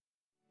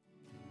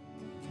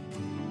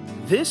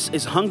This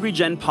is Hungry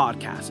Gen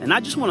Podcast, and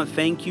I just want to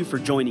thank you for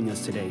joining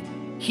us today.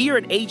 Here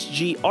at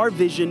HG, our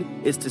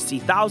vision is to see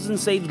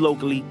thousands saved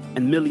locally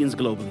and millions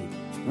globally.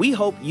 We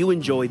hope you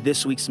enjoy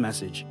this week's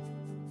message.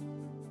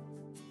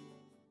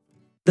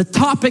 The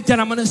topic that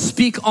I'm going to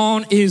speak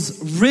on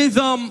is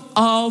rhythm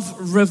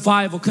of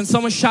revival. Can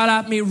someone shout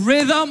at me?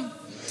 Rhythm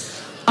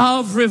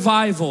of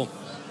revival.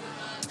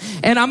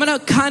 And I'm going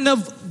to kind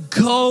of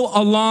go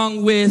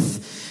along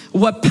with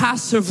what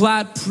Pastor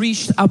Vlad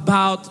preached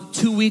about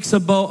 2 weeks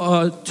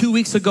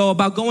ago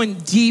about going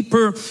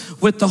deeper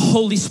with the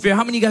Holy Spirit.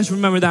 How many of you guys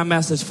remember that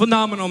message?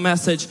 Phenomenal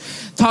message.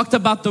 Talked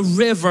about the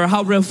river,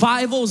 how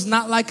revival is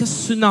not like a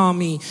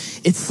tsunami.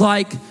 It's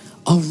like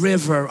a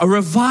river. A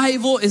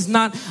revival is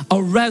not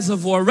a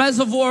reservoir. A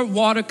reservoir,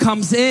 water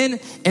comes in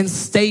and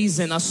stays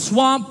in. A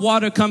swamp,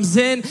 water comes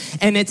in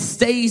and it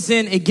stays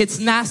in. It gets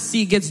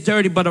nasty, it gets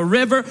dirty. But a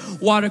river,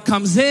 water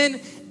comes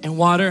in and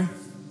water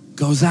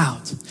goes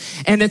out.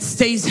 And it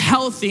stays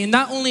healthy. And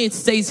not only it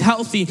stays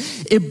healthy,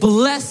 it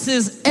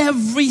blesses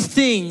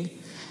everything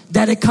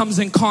that it comes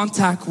in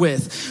contact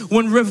with.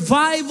 When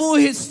revival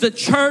hits the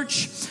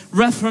church,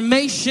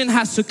 reformation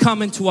has to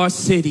come into our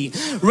city.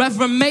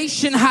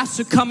 Reformation has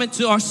to come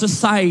into our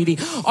society.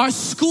 Our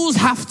schools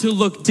have to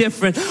look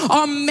different.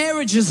 Our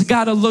marriages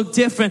gotta look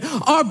different.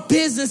 Our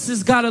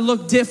businesses gotta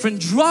look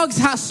different. Drugs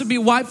has to be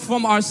wiped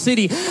from our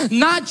city.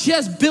 Not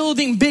just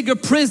building bigger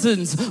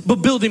prisons, but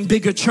building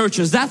bigger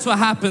churches. That's what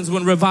happens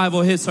when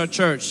revival hits our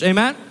church.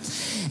 Amen?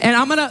 And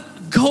I'm gonna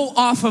go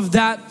off of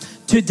that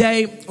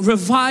today.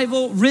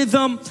 Revival,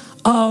 rhythm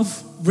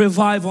of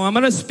revival. I'm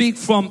gonna speak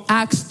from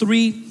Acts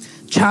 3,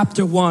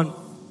 chapter 1.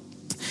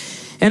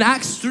 In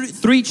Acts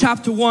 3,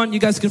 chapter 1, you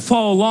guys can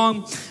follow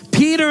along.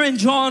 Peter and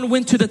John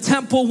went to the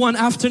temple one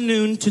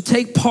afternoon to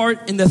take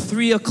part in the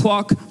 3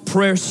 o'clock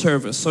prayer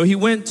service. So he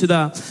went to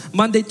the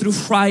Monday through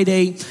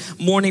Friday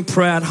morning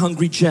prayer at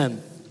Hungry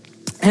Gen.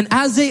 And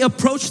as they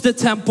approached the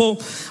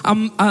temple,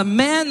 a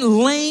man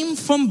lame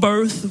from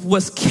birth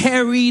was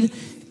carried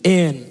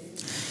in.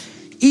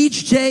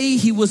 Each day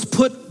he was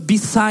put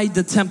beside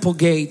the temple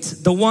gate,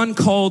 the one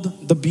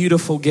called the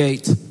Beautiful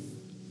Gate,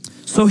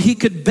 so he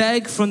could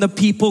beg from the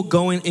people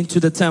going into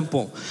the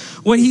temple.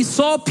 When he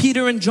saw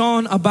Peter and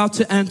John about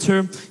to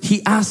enter,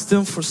 he asked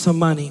them for some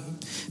money.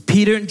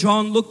 Peter and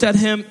John looked at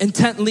him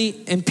intently,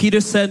 and Peter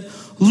said,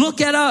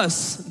 "Look at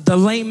us." The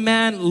lame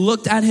man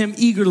looked at him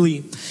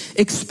eagerly,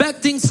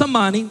 expecting some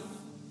money.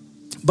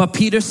 But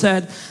Peter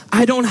said,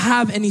 "I don't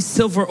have any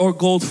silver or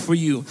gold for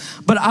you,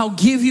 but I'll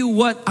give you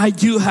what I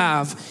do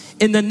have.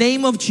 In the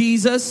name of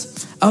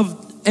Jesus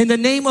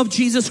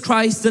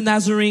Christ the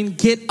Nazarene,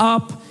 get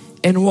up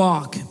and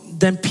walk."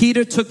 Then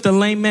Peter took the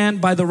lame man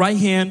by the right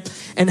hand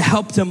and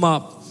helped him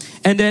up.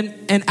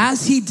 And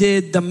as he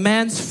did, the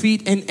man's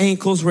feet and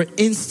ankles were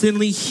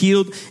instantly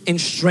healed and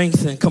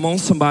strengthened. Come on,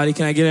 somebody,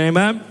 can I get an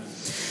amen?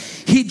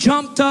 He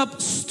jumped up,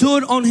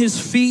 stood on his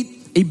feet,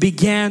 he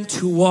began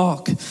to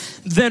walk.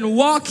 Then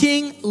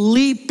walking,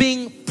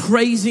 leaping,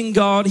 praising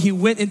God, he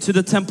went into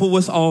the temple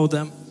with all of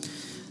them.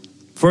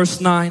 Verse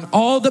 9,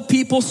 all the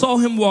people saw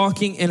him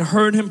walking and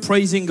heard him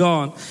praising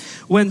God.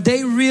 When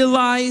they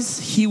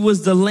realized he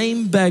was the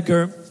lame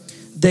beggar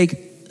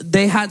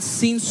they had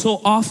seen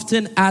so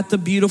often at the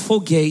Beautiful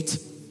Gate,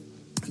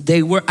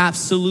 they were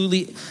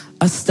absolutely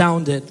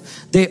astounded.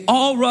 They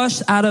all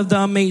rushed out of the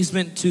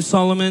amazement to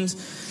Solomon's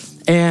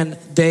and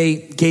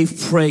they gave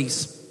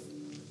praise.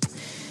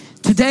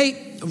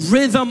 Today,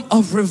 rhythm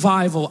of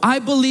revival. I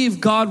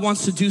believe God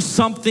wants to do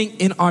something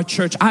in our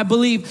church. I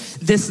believe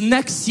this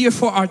next year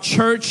for our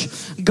church,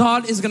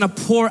 God is going to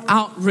pour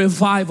out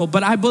revival.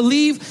 But I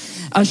believe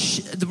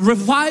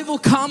revival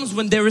comes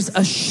when there is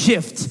a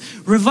shift.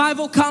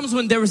 Revival comes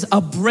when there is a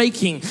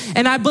breaking.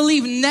 And I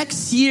believe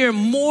next year,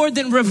 more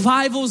than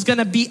revival is going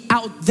to be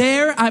out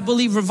there, I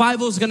believe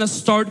revival is going to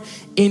start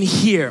in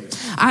here.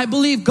 I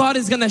believe God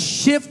is going to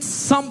shift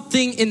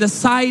something in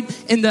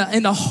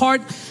the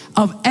heart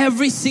of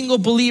every single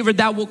believer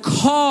that will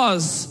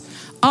cause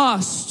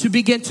us to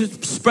begin to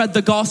spread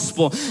the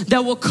gospel,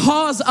 that will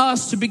cause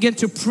us to begin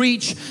to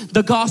preach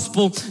the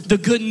gospel, the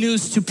good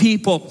news to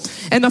people.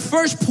 And the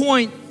first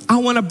point I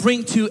want to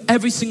bring to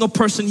every single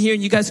person here,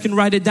 and you guys can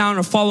write it down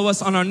or follow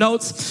us on our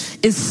notes,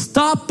 is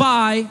stop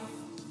by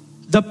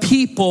the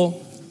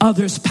people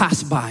others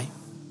pass by.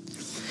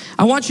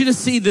 I want you to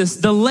see this.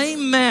 The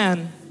lame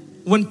man,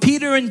 when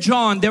Peter and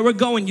John, they were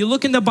going, you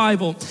look in the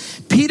Bible,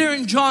 Peter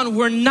and John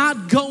were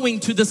not going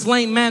to this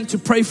lame man to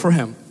pray for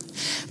him.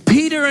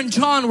 Peter and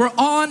John were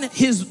on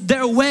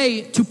their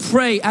way to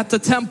pray at the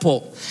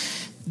temple.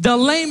 The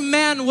lame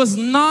man was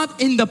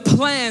not in the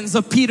plans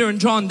of Peter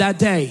and John that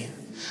day.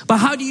 But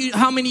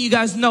how many of you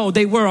guys know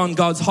they were on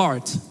God's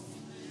heart?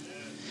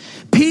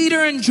 Peter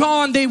and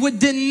John,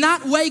 did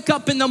not wake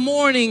up in the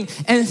morning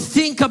and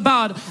think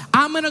about,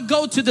 I'm going to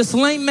go to this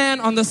lame man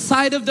on the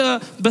side of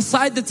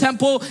beside the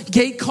temple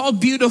gate called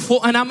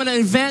Beautiful, and I'm going to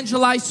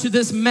evangelize to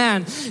this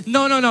man.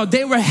 No.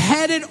 They were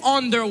headed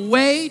on their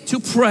way to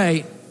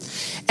pray.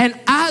 And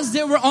as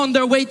they were on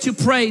their way to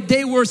pray,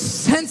 they were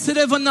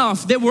sensitive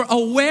enough, they were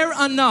aware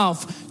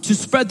enough to to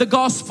spread the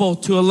gospel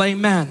to a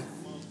lame man.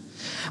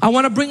 I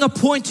want to bring a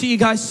point to you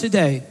guys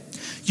today.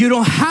 You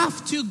don't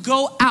have to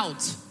go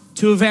out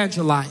to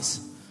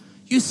evangelize.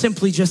 You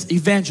simply just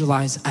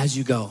evangelize as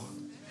you go.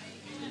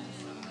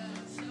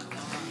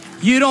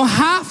 You don't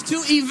have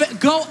to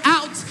go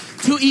out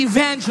to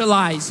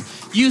evangelize.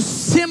 You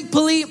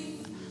simply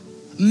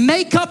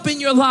make up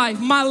in your life,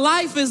 my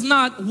life is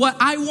not what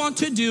I want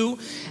to do,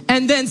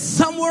 and then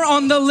somewhere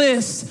on the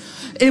list,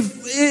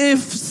 if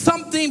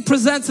something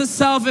presents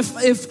itself,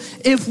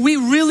 if we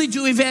really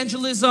do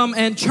evangelism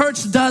and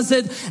church does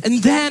it,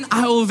 and then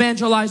I will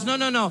evangelize. No.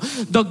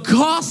 The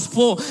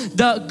gospel,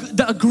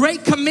 the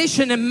Great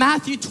Commission in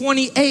Matthew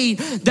 28,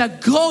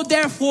 that go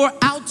therefore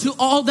out to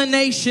all the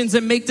nations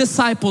and make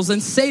disciples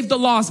and save the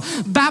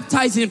lost,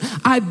 baptizing them.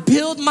 I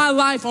build my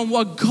life on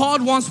what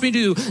God wants me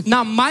to do.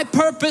 Not my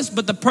purpose,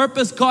 but the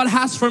purpose God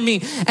has for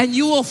me. And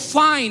you will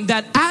find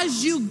that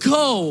as you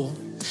go,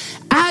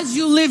 as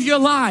you live your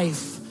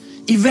life,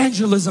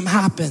 evangelism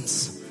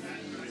happens.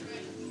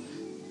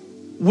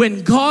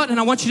 When God, and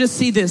I want you to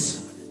see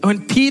this,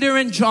 when Peter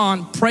and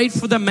John prayed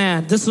for the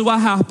man, this is what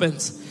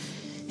happens.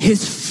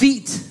 His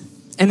feet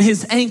and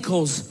his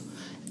ankles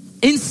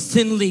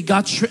instantly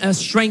got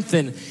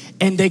strengthened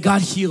and they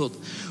got healed.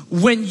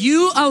 When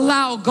you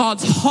allow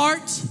God's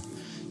heart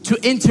to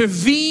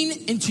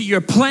intervene into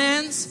your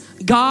plans,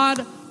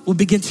 God will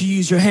begin to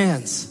use your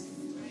hands.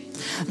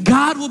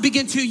 God will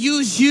begin to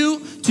use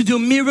you to do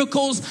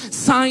miracles,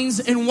 signs,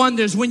 and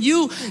wonders. When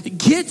you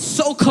get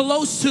so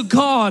close to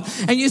God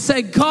and you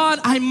say, God,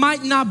 I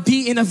might not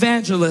be an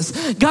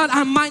evangelist. God,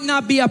 I might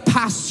not be a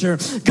pastor.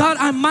 God,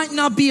 I might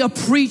not be a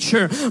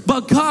preacher.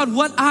 But God,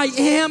 what I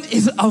am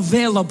is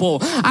available.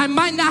 I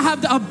might not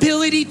have the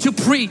ability to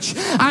preach.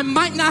 I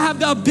might not have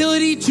the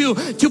ability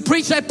to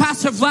preach like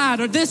Pastor Vlad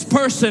or this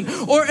person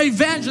or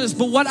evangelist.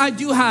 But what I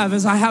do have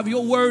is I have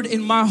your word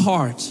in my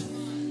heart.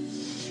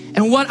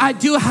 And what I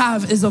do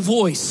have is a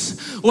voice.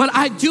 What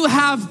I do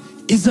have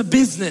is a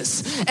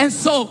business. And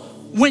so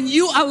when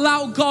you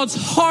allow God's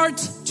heart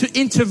to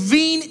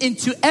intervene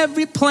into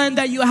every plan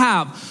that you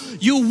have,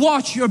 you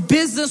watch, your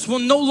business will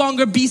no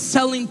longer be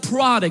selling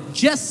product,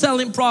 just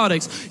selling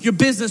products. Your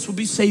business will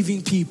be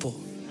saving people.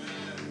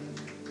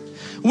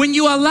 When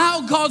you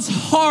allow God's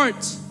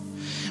heart,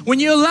 when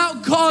you allow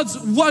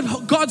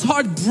what God's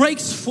heart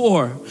breaks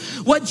for,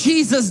 what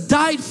Jesus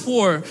died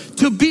for,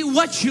 to be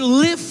what you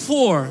live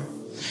for,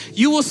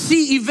 you will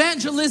see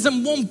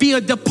evangelism won't be a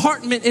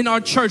department in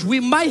our church. We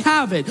might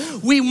have it.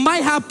 We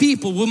might have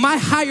people. We might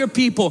hire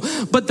people.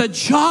 But the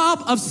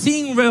job of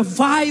seeing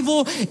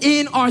revival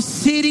in our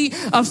city,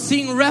 of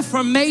seeing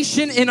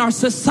reformation in our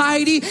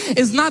society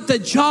is not the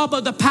job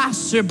of the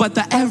pastor, but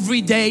the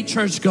everyday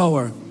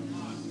churchgoer.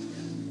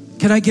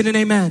 Can I get an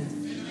amen?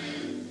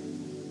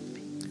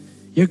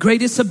 Your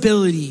greatest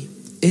ability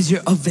is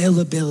your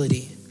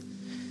availability.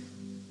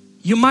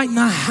 You might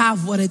not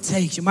have what it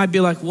takes. You might be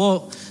like,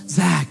 well,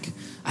 Zack,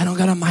 I don't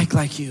got a mic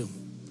like you.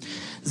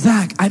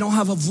 Zack, I don't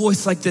have a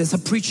voice like this, a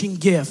preaching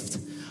gift.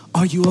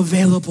 Are you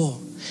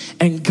available?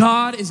 And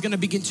God is going to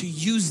begin to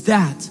use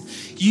that.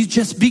 You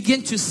just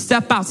begin to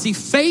step out. See,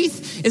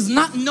 faith is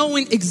not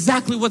knowing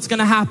exactly what's going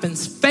to happen.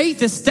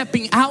 Faith is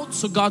stepping out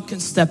so God can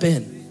step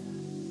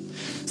in.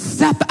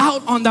 Step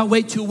out on that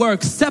way to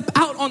work. Step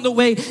out on the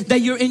way that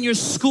you're in your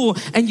school,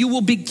 and you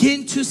will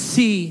begin to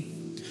see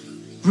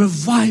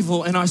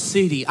revival in our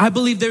city. I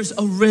believe there's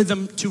a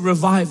rhythm to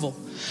revival.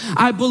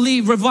 I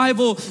believe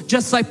revival,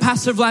 just like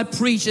Pastor Vlad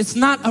preached, it's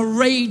not a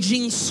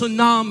raging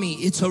tsunami,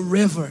 it's a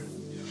river.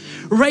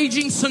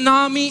 Raging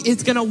tsunami,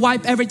 it's gonna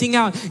wipe everything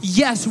out.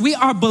 Yes, we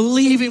are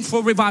believing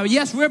for revival.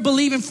 Yes, we're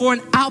believing for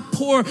an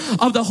outpour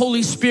of the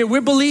Holy Spirit.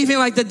 We're believing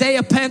like the day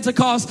of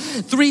Pentecost,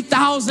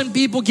 3,000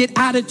 people get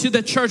added to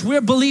the church.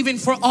 We're believing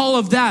for all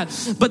of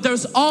that. But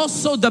there's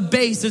also the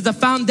base, there's the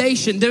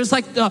foundation. There's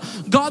like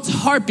God's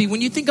heartbeat.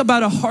 When you think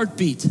about a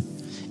heartbeat,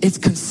 it's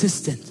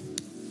consistent.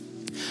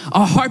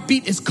 Our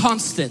heartbeat is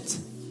constant.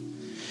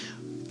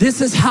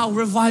 This is how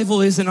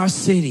revival is in our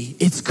city.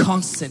 It's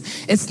constant.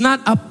 It's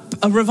not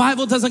a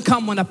revival doesn't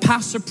come when a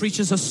pastor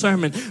preaches a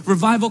sermon.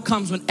 Revival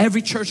comes when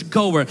every church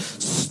goer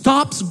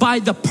stops by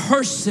the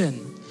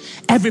person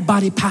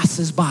everybody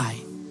passes by.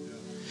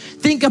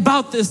 Think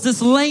about this.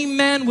 This lame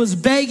man was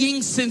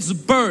begging since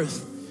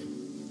birth.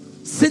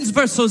 Since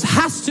birth. So it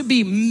has to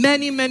be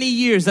many, many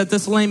years that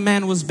this lame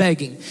man was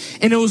begging.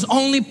 And it was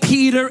only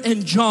Peter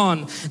and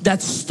John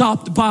that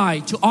stopped by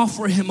to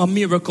offer him a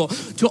miracle,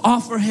 to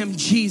offer him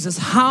Jesus.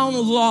 How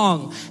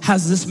long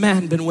has this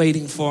man been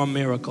waiting for a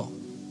miracle?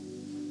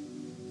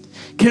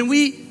 Can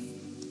we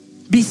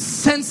be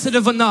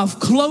sensitive enough,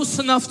 close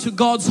enough to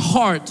God's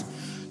heart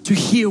to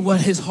hear what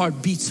his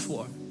heart beats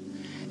for?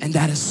 And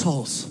that is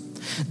souls.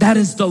 That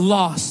is the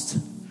lost.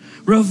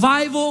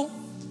 Revival,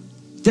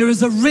 there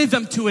is a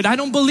rhythm to it. I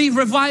don't believe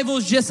revival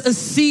is just a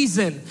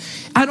season.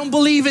 I don't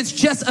believe it's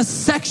just a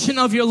section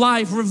of your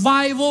life.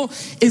 Revival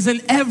is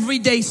an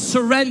everyday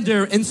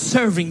surrender and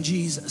serving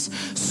Jesus.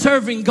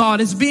 Serving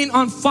God. It's being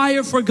on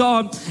fire for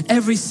God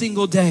every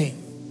single day.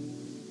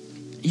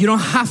 You don't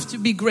have to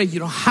be great. You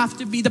don't have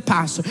to be the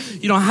pastor.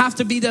 You don't have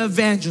to be the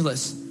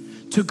evangelist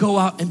to go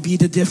out and be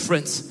the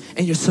difference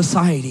in your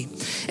society.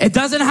 It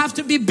doesn't have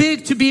to be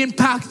big to be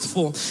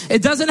impactful.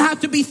 It doesn't have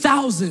to be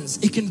thousands.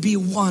 It can be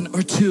one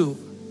or two.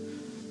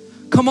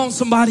 Come on,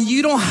 somebody.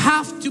 You don't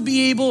have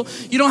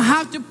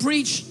to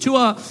preach to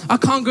a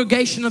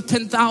congregation of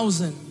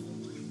 10,000.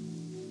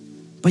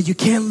 But you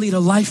can lead a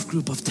life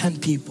group of 10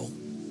 people.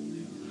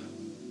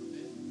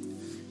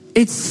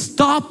 It's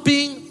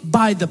stopping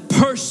by the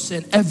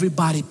person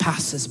everybody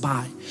passes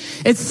by.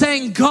 It's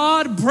saying,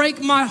 God,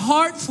 break my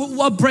heart for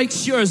what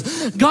breaks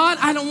yours. God,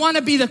 I don't want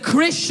to be the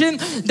Christian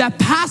that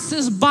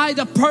passes by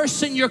the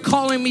person you're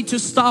calling me to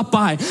stop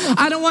by.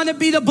 I don't want to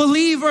be the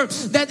believer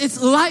that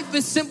life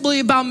is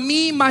simply about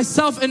me,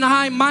 myself, and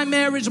I, my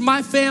marriage,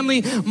 my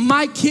family,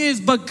 my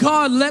kids. But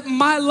God, let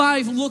my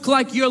life look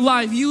like your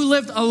life. You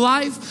lived a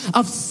life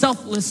of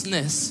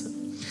selflessness.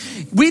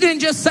 We didn't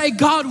just say,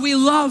 God, we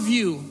love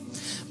you.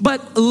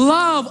 But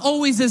love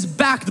always is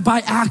backed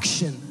by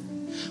action.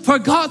 For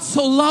God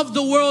so loved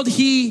the world,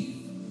 He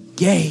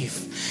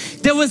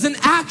gave. There was an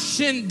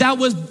action that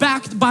was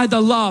backed by the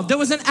love. There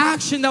was an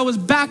action that was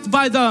backed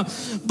by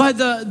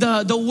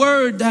the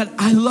word that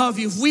I love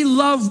you. If we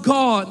love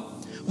God,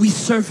 we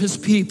serve His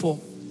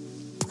people.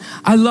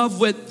 I love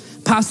what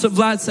Pastor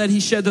Vlad said.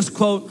 He shared this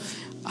quote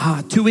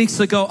 2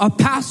 weeks ago. A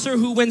pastor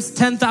who wins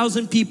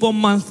 10,000 people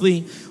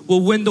monthly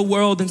will win the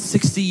world in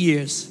 60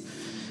 years.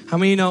 How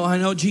many know? I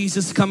know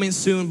Jesus is coming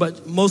soon,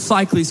 but most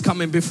likely He's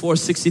coming before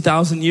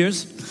 60,000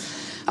 years.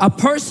 A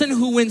person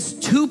who wins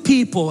 2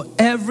 people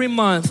every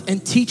month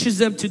and teaches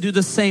them to do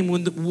the same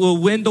will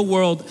win the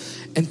world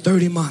in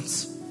 30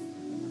 months.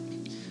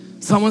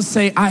 Someone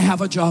say, I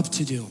have a job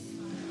to do.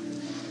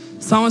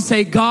 Someone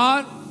say,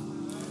 God,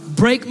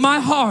 break my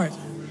heart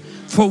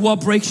for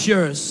what breaks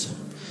yours.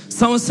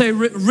 Someone say,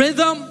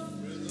 rhythm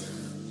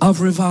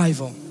of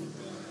revival.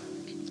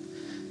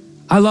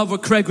 I love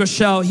what Craig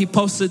Rochelle, he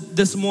posted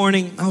this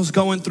morning. I was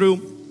going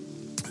through,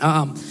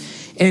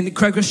 and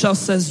Craig Rochelle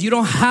says, you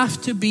don't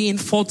have to be in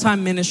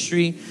full-time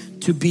ministry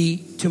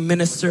to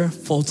minister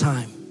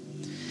full-time.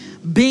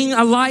 Being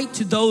a light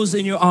to those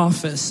in your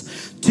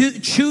office,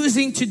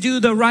 choosing to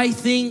do the right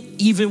thing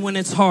even when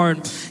it's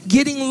hard,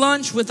 getting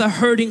lunch with a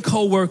hurting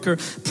coworker,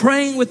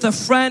 praying with a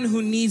friend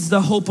who needs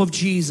the hope of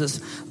Jesus,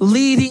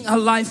 leading a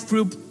life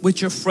group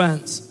with your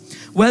friends.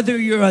 Whether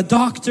you're a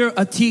doctor,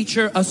 a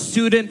teacher, a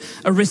student,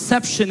 a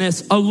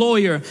receptionist, a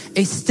lawyer,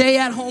 a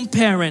stay-at-home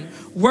parent,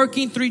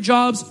 working 3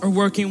 jobs or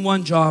working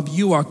 1 job,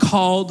 you are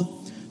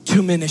called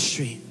to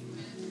ministry.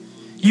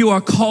 You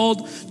are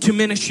called to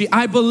ministry.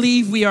 I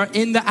believe we are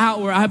in the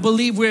hour. I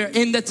believe we're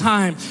in the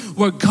time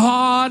where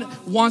God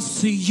wants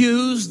to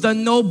use the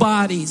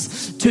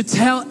nobodies to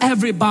tell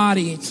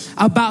everybody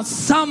about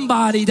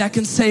somebody that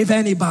can save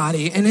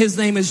anybody, and His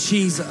name is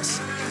Jesus.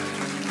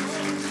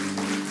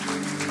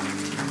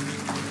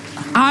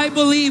 I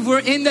believe we're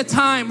in the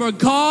time where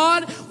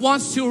God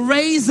wants to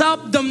raise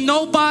up the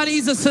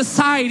nobodies of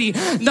society.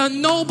 The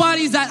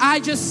nobodies that I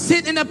just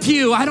sit in a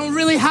pew. I don't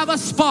really have a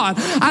spot.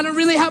 I don't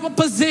really have a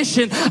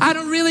position. I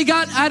don't really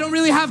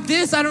have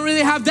this. I don't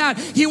really have that.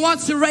 He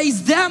wants to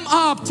raise them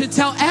up to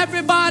tell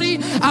everybody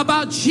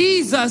about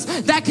Jesus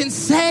that can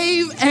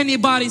save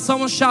anybody.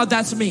 Someone shout,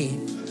 that's me.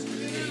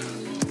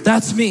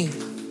 That's me.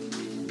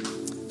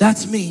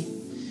 That's me.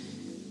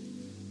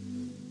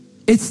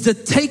 It's the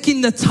taking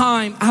the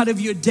time out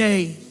of your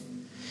day.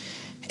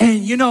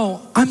 And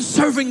I'm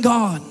serving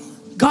God.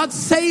 God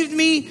saved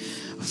me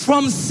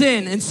from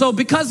sin. And so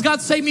because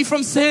God saved me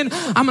from sin,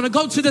 I'm going to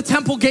go to the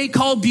temple gate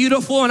called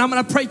Beautiful and I'm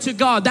going to pray to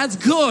God. That's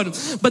good.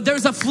 But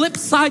there's a flip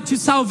side to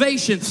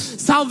salvation.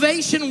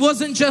 Salvation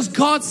wasn't just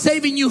God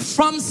saving you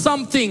from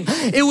something.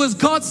 It was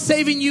God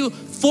saving you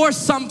for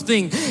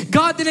something.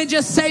 God didn't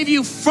just save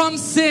you from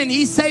sin.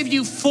 He saved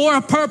you for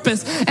a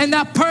purpose. And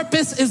that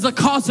purpose is the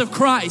cause of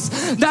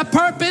Christ. That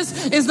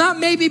purpose is not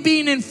maybe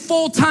being in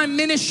full-time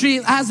ministry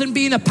as in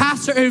being a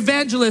pastor or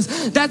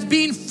evangelist. That's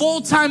being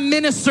full-time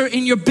minister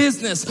in your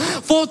business,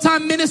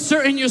 full-time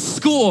minister in your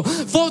school,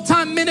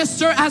 full-time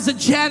minister as a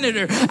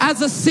janitor,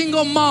 as a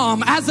single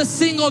mom, as a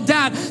single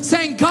dad,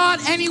 saying, God,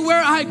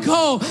 anywhere I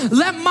go,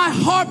 let my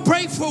heart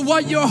break for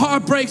what your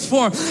heart breaks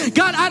for.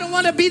 God, I don't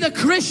want to be the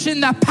Christian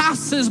that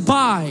passes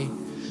by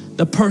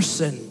the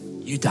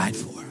person you died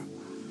for.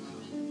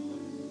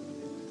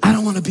 I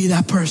don't want to be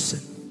that person.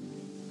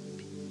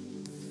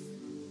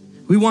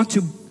 We want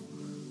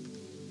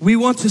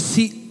to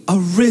see a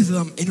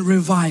rhythm in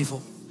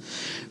revival.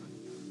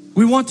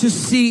 We want to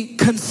see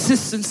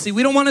consistency.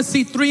 We don't want to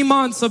see 3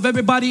 months of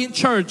everybody in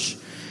church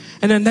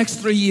and the next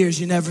 3 years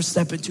you never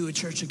step into a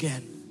church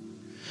again.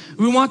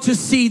 We want to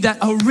see that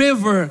a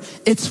river,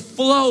 it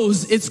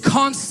flows, it's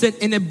constant,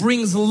 and it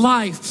brings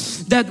life.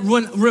 That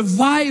when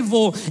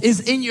revival is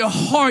in your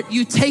heart,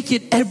 you take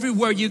it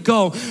everywhere you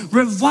go.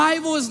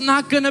 Revival is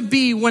not going to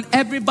be when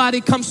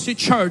everybody comes to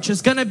church.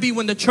 It's going to be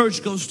when the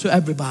church goes to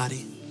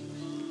everybody.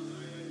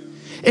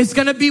 It's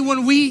going to be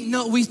when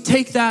we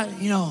take that,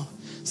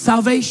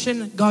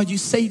 salvation. God, you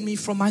saved me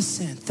from my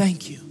sin.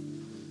 Thank you.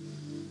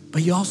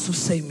 but you also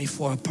saved me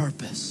for a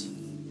purpose.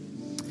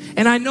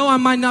 And I know I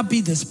might not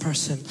be this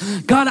person.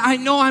 God, I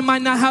know I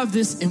might not have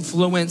this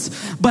influence,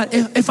 but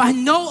if I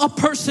know a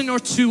person or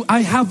two,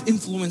 I have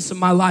influence in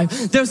my life.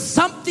 There's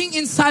something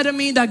inside of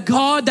me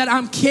that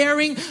I'm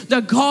carrying,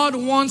 that God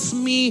wants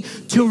me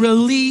to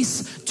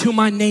release to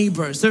my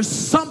neighbors. There's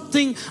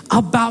something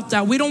about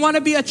that. We don't want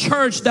to be a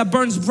church that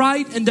burns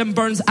bright and then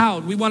burns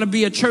out. We want to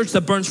be a church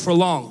that burns for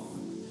long.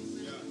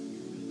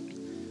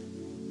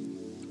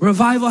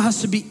 Revival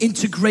has to be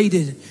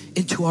integrated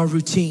into our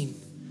routine.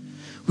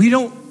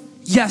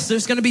 Yes,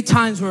 there's going to be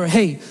times where,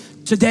 hey,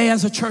 today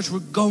as a church, we're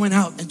going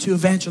out and to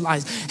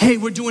evangelize. Hey,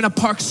 we're doing a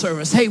park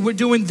service. Hey, we're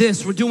doing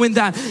this, we're doing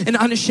that. An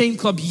Unashamed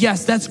Club,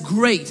 yes, that's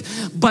great.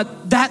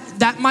 But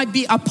that might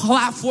be a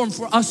platform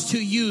for us to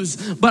use.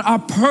 But our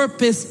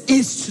purpose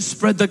is to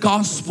spread the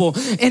gospel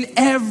in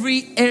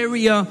every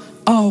area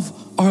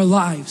of our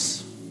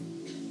lives.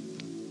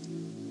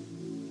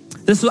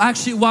 This is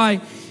actually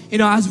why,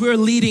 as we're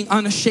leading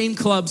Unashamed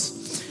Clubs,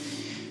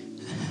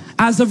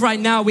 as of right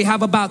now, we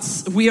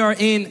are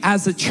in,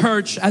 as a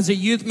church, as a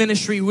youth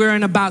ministry, we're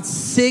in about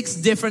 6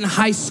 different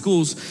high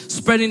schools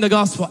spreading the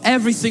gospel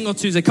every single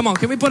Tuesday. Come on,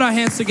 can we put our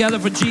hands together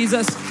for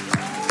Jesus?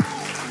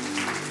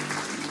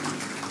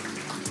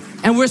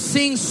 And we're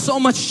seeing so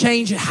much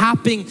change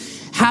happening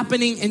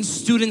in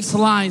students'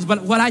 lives.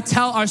 But what I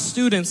tell our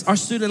students, our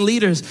student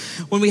leaders,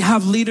 when we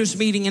have leaders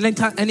meeting, and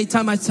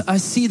anytime I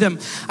see them,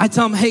 I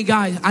tell them, hey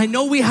guys, I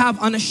know we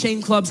have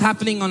Unashamed Clubs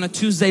happening on a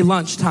Tuesday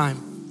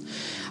lunchtime.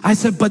 I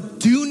said,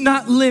 but do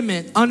not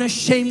limit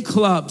Unashamed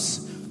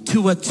Clubs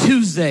to a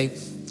Tuesday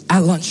at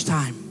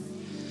lunchtime.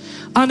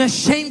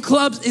 Unashamed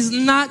Clubs is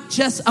not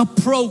just a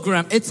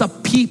program, it's a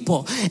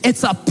people,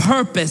 it's a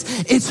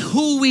purpose, it's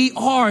who we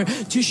are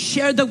to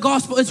share the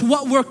gospel, it's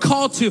what we're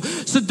called to.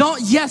 So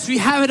yes, we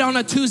have it on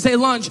a Tuesday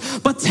lunch,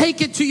 but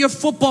take it to your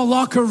football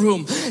locker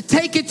room,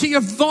 take it to your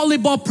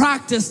volleyball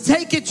practice,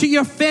 take it to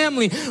your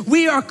family.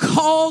 We are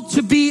called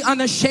to be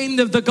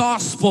unashamed of the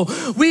gospel.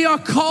 We are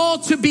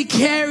called to be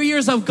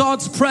carriers of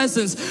God's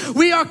presence.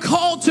 We are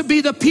called to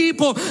be the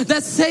people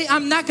that say,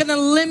 I'm not going to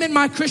limit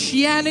my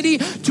Christianity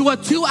to a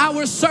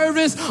 2-hour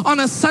service on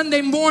a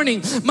Sunday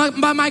morning.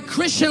 My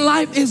Christian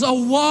life is a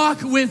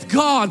walk with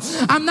God.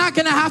 I'm not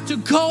going to have to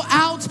go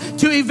out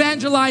to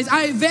evangelize.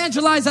 I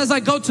evangelize as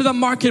I go to the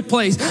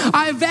marketplace.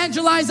 I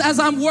evangelize as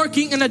I'm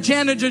working in a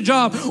janitor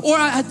job or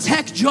a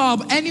tech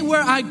job.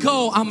 Anywhere I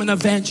go, I'm an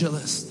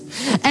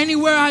evangelist.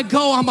 Anywhere I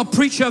go, I'm a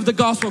preacher of the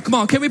gospel. Come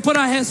on, can we put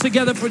our hands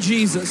together for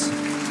Jesus?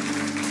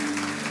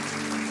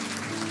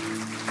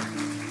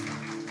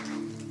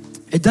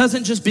 It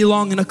doesn't just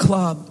belong in a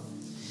club.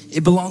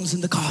 It belongs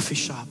in the coffee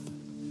shop.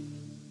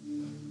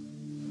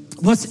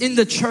 What's in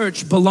the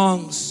church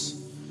belongs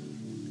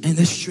in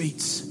the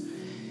streets.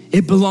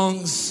 It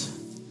belongs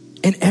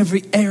in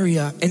every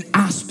area and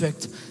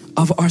aspect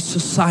of our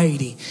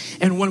society.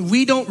 And when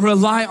we don't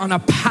rely on a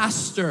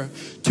pastor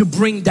to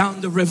bring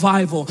down the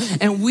revival,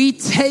 and we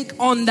take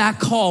on that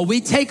call, we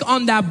take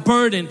on that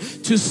burden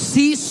to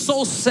see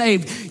souls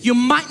saved, you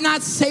might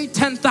not say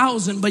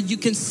 10,000, but you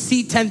can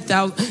see 10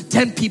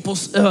 people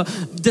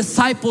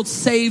discipled,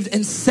 saved,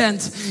 and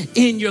sent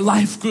in your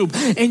life group,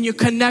 in your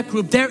connect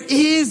group. There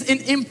is an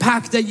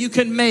impact that you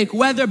can make,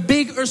 whether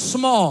big or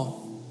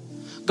small.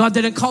 God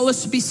didn't call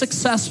us to be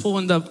successful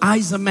in the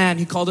eyes of man.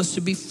 He called us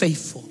to be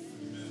faithful.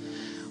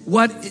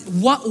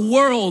 What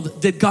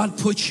world did God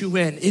put you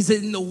in? Is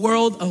it in the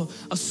world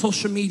of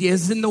social media?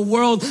 Is it in the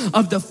world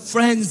of the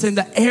friends in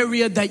the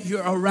area that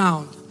you're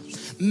around?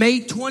 May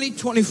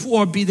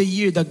 2024 be the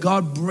year that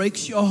God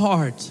breaks your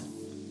heart.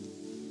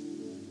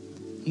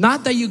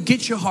 Not that you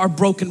get your heart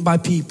broken by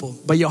people,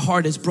 but your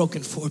heart is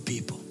broken for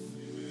people.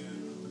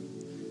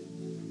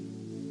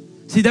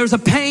 See, there's a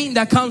pain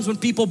that comes when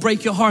people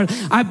break your heart.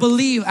 I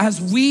believe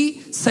as we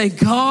say,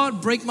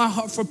 God, break my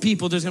heart for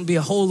people, there's going to be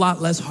a whole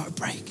lot less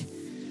heartbreak.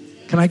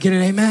 Can I get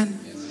an amen?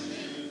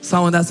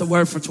 Someone, that's a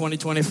word for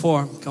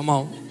 2024. Come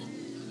on.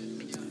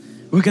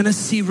 We're going to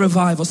see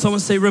revival. Someone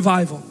say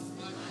revival.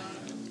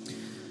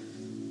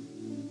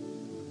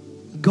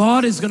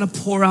 God is going to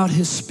pour out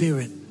His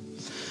Spirit.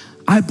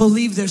 I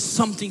believe there's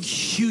something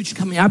huge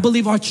coming. I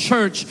believe our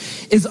church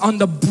is on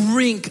the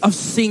brink of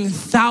seeing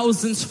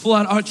thousands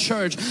flood our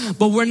church.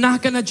 But we're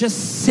not going to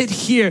just sit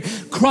here,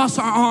 cross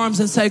our arms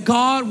and say,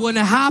 God, when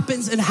it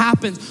happens, it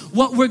happens.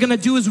 What we're going to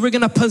do is we're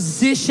going to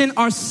position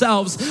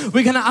ourselves.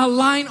 We're going to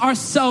align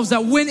ourselves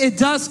that when it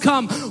does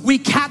come, we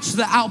catch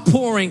the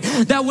outpouring.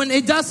 That when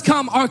it does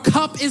come, our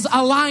cup is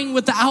aligned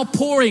with the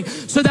outpouring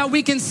so that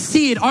we can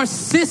see it. Our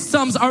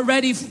systems are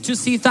ready to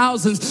see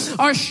thousands.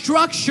 Our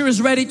structure is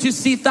ready to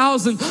see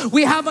thousands.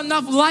 We have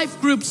enough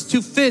life groups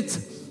to fit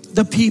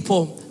the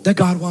people that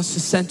God wants to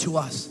send to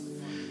us.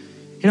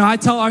 I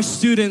tell our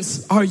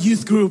students, our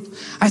youth group,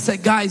 I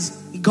said, guys,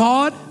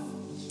 God,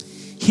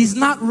 He's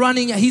not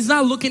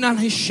looking on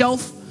His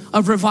shelf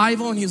of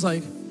revival and He's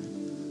like,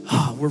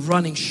 we're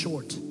running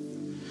short.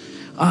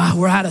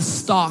 We're out of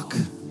stock.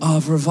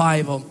 of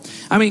revival.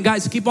 I mean,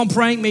 guys, keep on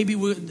praying. Maybe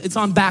it's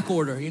on back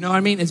order. You know what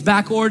I mean? It's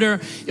back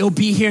order. It'll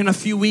be here in a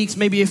few weeks,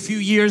 maybe a few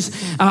years.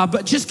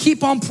 But just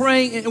keep on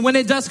praying. And when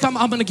it does come,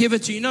 I'm going to give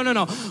it to you.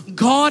 No.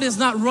 God is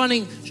not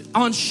running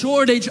on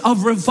shortage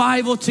of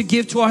revival to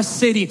give to our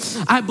city.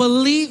 I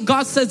believe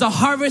God says the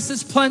harvest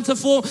is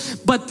plentiful,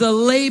 but the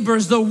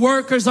laborers, the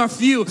workers are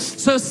few.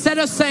 So instead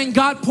of saying,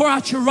 God, pour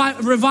out your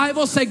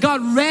revival, say,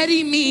 God,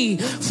 ready me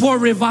for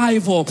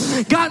revival.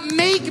 God,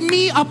 make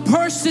me a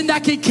person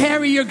that can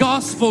carry your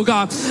gospel,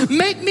 God.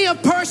 Make me a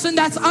person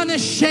that's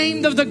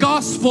unashamed of the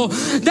gospel.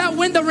 That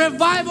when the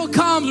revival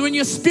comes, when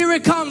your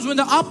spirit comes, when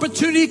the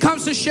opportunity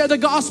comes to share the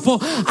gospel,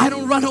 I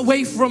don't run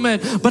away from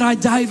it, but I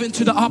dive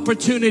into the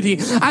opportunity.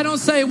 I don't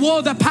say,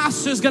 well, the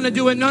pastor's going to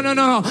do it. No.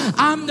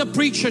 I'm the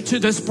preacher to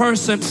this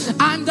person.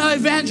 I'm the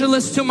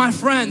evangelist to my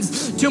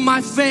friends, to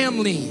my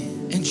family,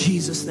 in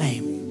Jesus'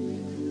 name.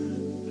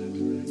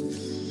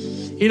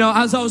 You know,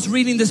 as I was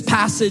reading this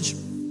passage,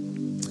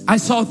 I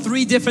saw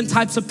 3 different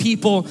types of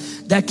people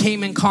that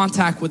came in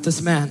contact with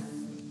this man.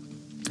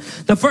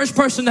 The first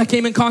person that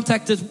came in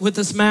contact with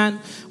this man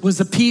was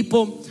the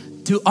people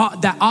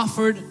that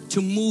offered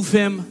to move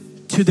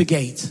him to the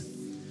gate.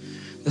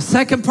 The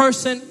second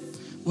person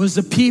was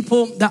the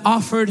people that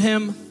offered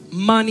him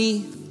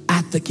money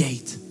at the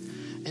gate.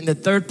 And the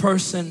third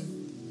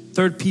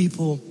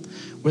people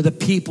were the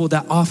people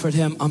that offered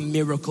him a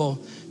miracle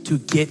to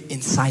get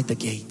inside the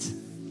gate.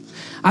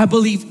 I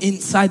believe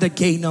inside the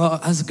gate,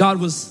 as God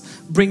was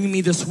bringing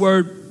me this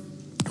word,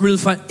 really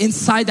fun,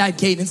 inside that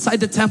gate, inside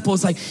the temple,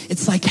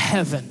 it's like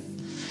heaven.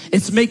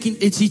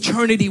 It's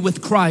eternity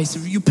with Christ.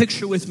 If you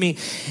picture with me.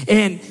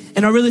 And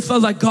I really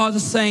felt like God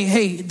is saying,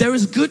 hey, there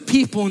is good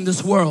people in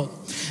this world.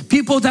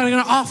 People that are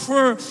going to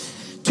offer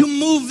to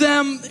move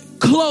them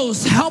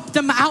close, help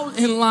them out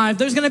in life.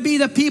 There's going to be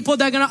the people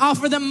that are going to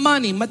offer them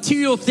money,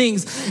 material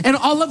things. And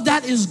all of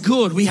that is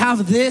good. We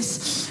have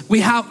this.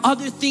 We have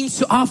other things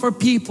to offer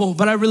people.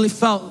 But I really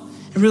felt,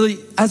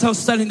 as I was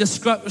studying the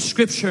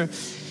scripture,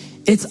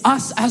 it's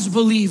us as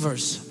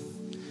believers.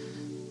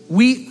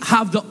 We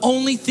have the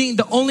only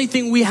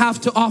thing we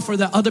have to offer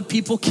that other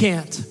people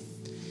can't.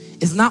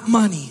 It's not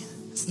money.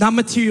 It's not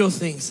material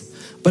things,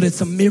 but it's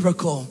a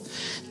miracle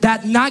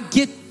that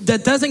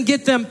doesn't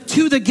get them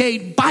to the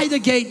gate, by the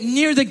gate,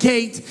 near the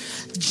gate,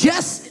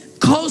 just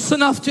close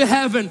enough to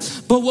heaven.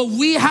 But what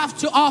we have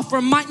to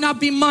offer might not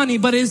be money,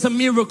 but it is a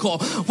miracle.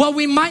 What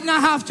we might not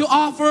have to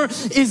offer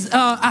is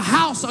a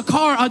house, a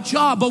car, a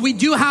job, but we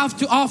do have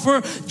to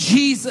offer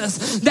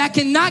Jesus, that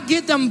cannot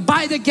get them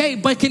by the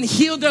gate, but can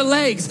heal their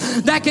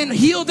legs, that can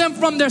heal them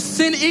from their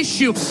sin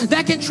issue,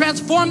 that can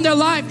transform their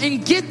life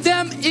and get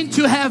them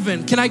into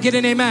heaven. Can I get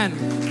an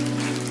amen?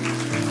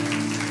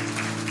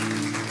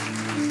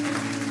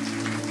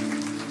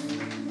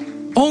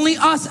 Only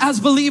us as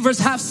believers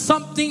have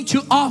something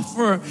to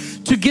offer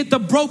to get the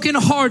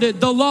brokenhearted,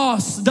 the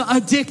lost, the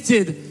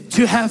addicted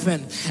to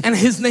heaven. And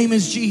his name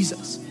is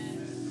Jesus.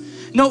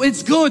 No,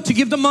 it's good to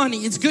give the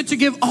money. It's good to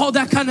give all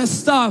that kind of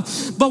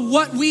stuff. But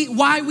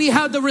why we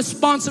have the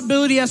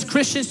responsibility as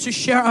Christians to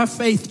share our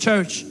faith,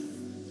 church,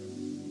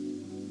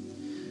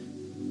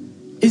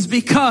 is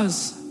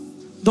because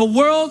the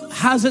world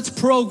has its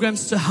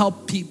programs to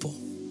help people.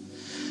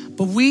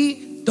 But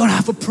we don't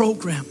have a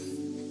program.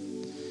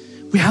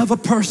 We have a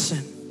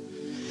person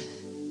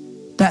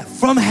that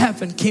from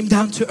heaven came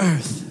down to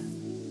earth,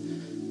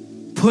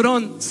 put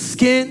on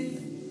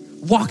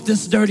skin, walked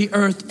this dirty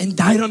earth and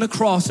died on a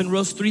cross and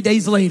rose 3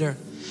 days later.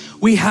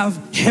 We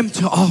have him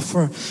to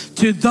offer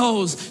to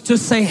those to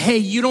say, hey,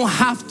 you don't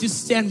have to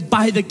stand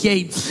by the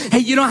gate. Hey,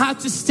 you don't have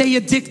to stay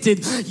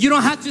addicted. You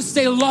don't have to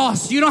stay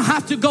lost. You don't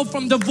have to go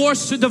from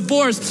divorce to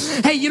divorce.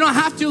 Hey, you don't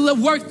have to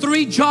work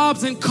 3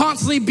 jobs and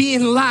constantly be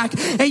in lack.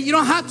 Hey, you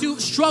don't have to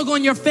struggle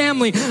in your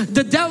family.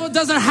 The devil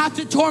doesn't have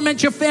to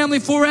torment your family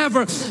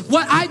forever.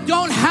 What I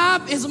don't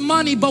have is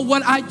money, but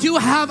what I do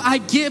have, I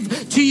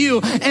give to you.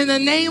 In the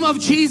name of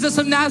Jesus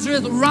of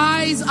Nazareth,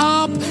 rise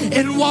up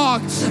and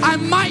walk. I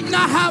might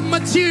not have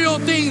material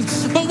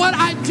things, but what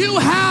I do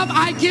have,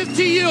 I give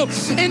to you.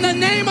 In the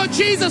name of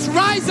Jesus,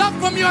 rise up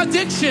from your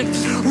addiction,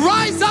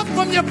 rise up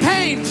from your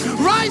pain,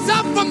 rise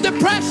up from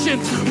depression,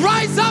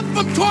 rise up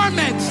from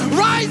torment,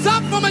 rise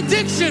up from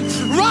addiction,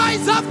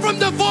 rise up from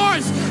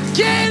divorce.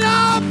 Get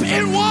up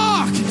and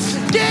walk.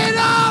 Get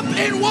up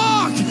and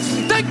walk.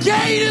 The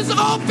gate is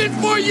open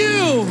for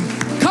you.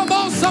 Come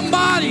on,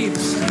 somebody.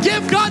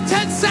 Give God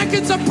 10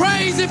 seconds of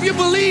praise if you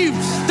believe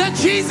that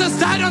Jesus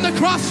died on the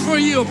cross for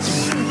you.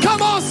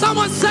 Come on,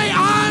 someone say,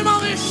 I'm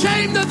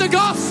unashamed of the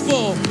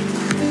gospel.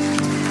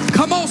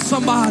 Come on,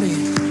 somebody.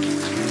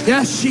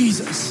 Yes,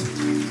 Jesus.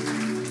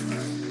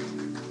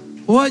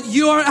 What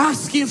you are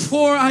asking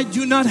for, I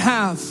do not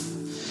have.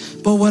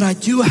 But what I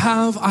do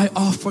have, I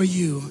offer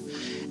you.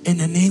 In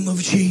the name of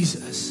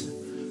Jesus,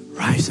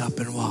 rise up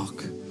and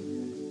walk.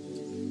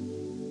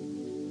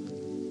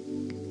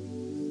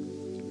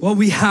 What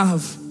we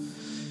have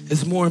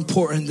is more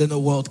important than the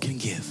world can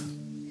give.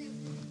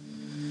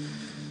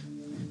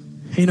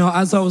 You know,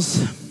 as I was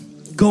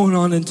going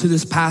on into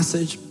this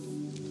passage,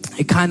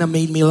 it kind of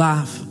made me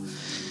laugh.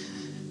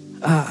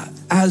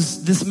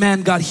 as this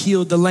man got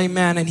healed, the lame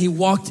man, and he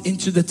walked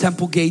into the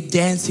temple gate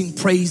dancing,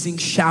 praising,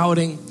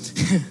 shouting.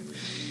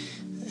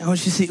 I want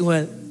you to see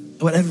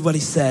what everybody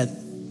said.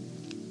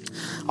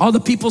 All the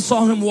people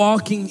saw him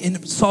walking and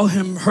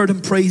heard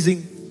him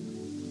praising.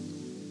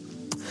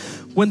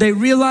 When they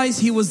realized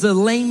he was the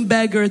lame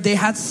beggar they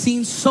had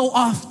seen so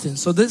often.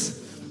 So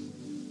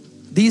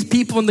these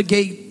people in the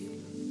gate,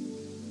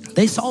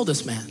 they saw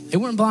this man. They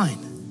weren't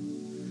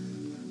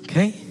blind.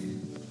 Okay?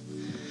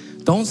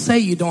 Don't say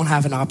you don't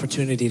have an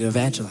opportunity to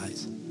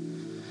evangelize.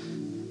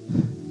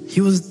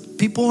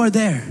 People are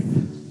there.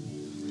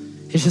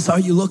 It's just, are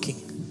you looking?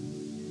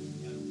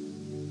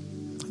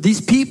 These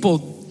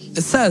people,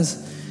 it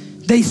says,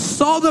 they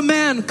saw the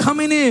man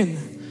coming in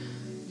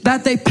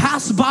that they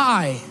passed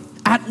by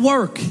at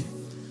work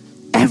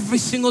every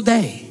single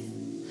day.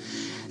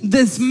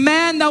 This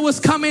man that was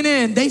coming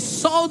in, they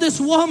saw this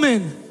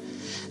woman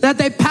that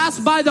they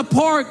passed by the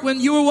park when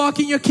you were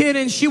walking your kid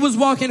and she was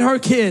walking her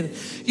kid.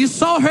 You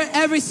saw her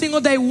every single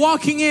day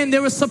walking in. They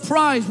were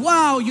surprised.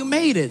 Wow, you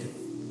made it.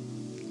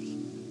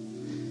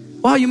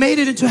 Wow, you made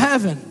it into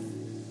heaven.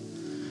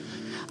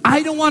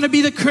 I don't want to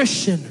be the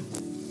Christian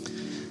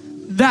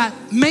that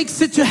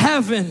makes it to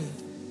heaven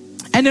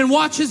and then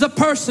watches a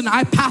person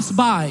I pass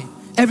by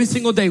every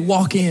single day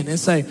walk in and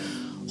say,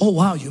 oh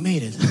wow, you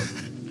made it.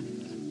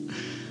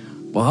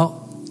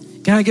 Well,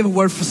 can I give a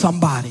word for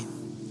somebody?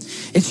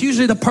 It's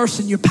usually the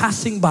person you're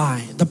passing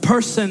by, the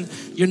person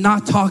you're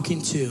not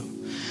talking to.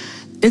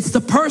 It's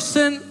the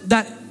person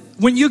that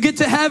when you get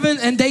to heaven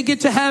and they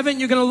get to heaven,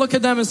 you're going to look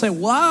at them and say,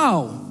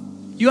 wow,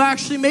 you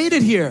actually made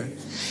it here.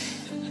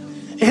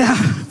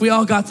 Yeah, we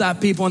all got that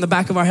people in the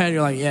back of our head.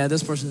 You're like, yeah,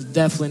 this person's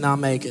definitely not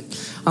making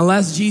it.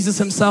 Unless Jesus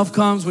himself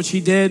comes, which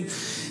he did.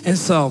 And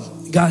so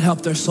God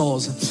help their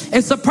souls.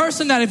 It's the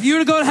person that if you were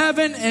to go to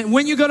heaven, and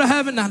when you go to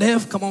heaven, not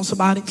if, come on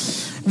somebody.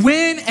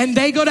 When and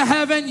they go to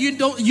heaven,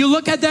 you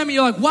look at them and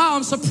you're like, wow,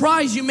 I'm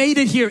surprised you made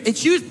it here.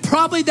 It's you,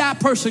 probably that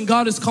person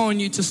God is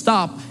calling you to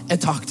stop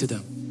and talk to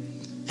them.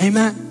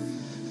 Amen.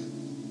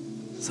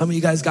 Some of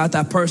you guys got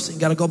that person. You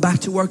got to go back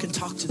to work and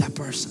talk to that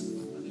person.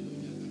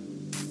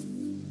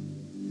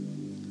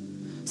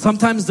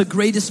 Sometimes the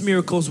greatest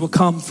miracles will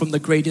come from the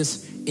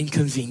greatest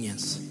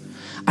inconvenience.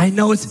 I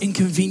know it's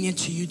inconvenient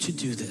to you to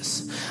do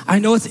this. I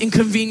know it's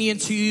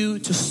inconvenient to you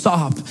to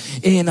stop.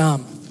 And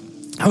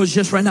I was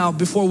just right now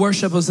before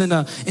worship, I was in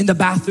the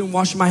bathroom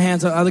washing my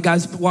hands. The other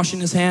guy's washing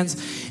his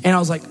hands, and I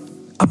was like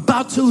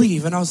about to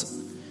leave, and I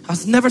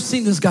was never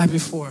seen this guy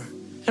before.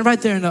 And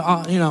right there,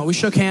 we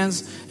shook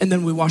hands, and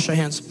then we washed our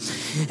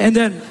hands, and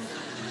then.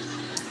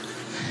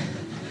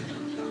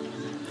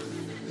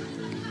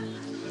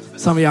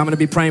 Some of you, I'm going to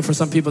be praying for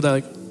some people that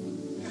like,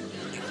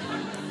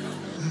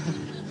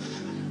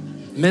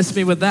 miss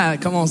me with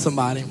that. Come on,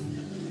 somebody.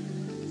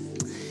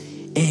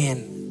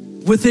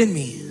 And within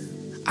me,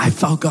 I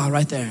felt God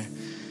right there.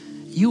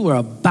 You were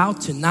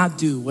about to not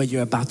do what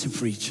you're about to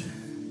preach.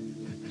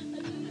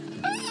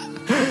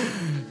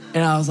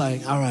 And I was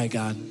like, all right,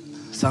 God,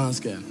 sounds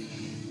good.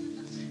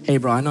 Hey,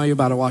 bro, I know you're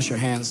about to wash your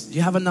hands. Do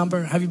you have a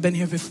number? Have you been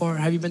here before?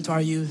 Have you been to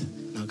our youth?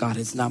 No, God,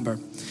 his number.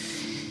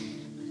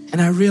 And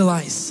I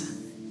realized,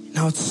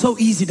 now it's so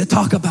easy to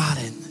talk about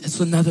it. It's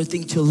another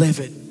thing to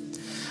live it.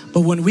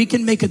 But when we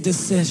can make a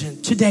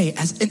decision today,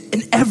 as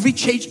in every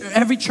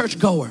church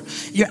goer,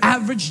 your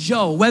average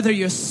Joe, whether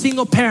you're a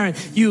single parent,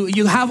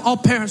 you have all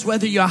parents,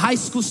 whether you're a high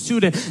school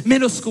student,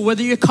 middle school,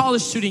 whether you're a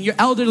college student, you're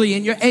elderly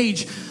in your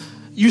age,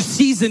 you're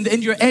seasoned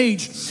in your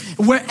age,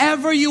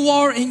 wherever you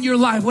are in your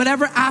life,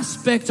 whatever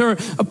aspect or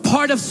a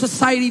part of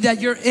society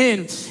that you're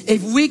in,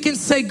 if we can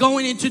say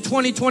going into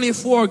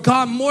 2024,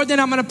 God, more than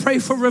I'm going to pray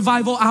for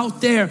revival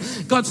out there,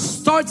 God,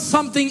 start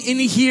something in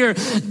here,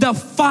 the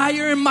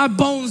fire in my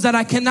bones that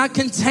I cannot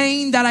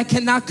contain, that I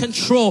cannot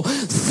control,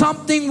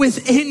 something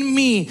within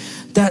me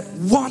that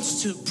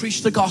wants to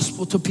preach the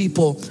gospel to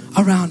people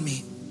around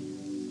me.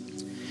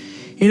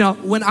 You know,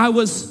 when I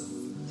was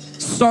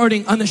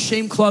starting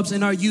Unashamed clubs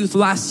in our youth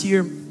last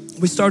year,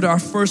 we started our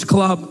first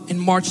club in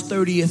March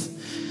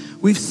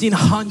 30th. We've seen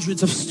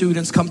hundreds of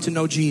students come to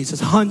know Jesus,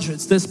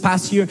 hundreds. This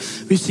past year,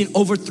 we've seen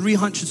over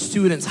 300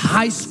 students,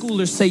 high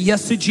schoolers say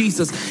yes to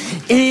Jesus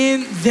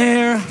in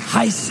their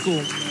high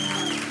school.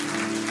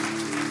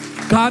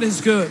 God is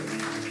good.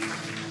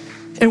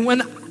 And when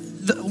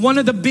one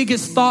of the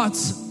biggest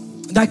thoughts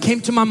that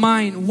came to my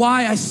mind,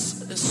 why I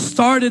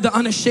started the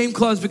Unashamed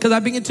clubs, because I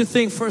began to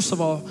think, first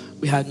of all,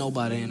 we had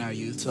nobody in our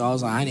youth. So I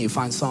was like, I need to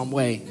find some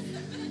way.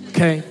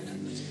 Okay?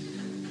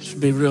 Should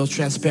be real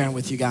transparent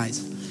with you guys.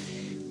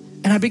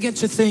 And I began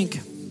to think,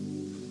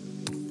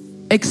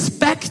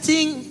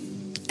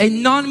 expecting a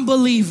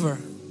non-believer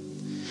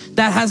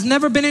that has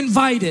never been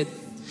invited,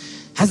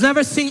 has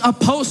never seen a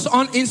post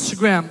on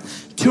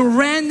Instagram, to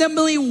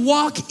randomly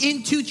walk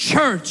into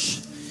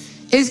church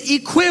is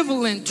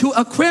equivalent to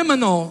a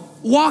criminal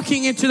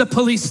walking into the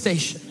police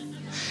station.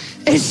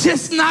 It's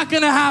just not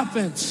going to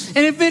happen.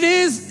 And if it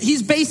is,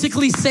 he's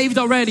basically saved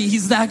already.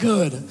 He's that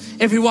good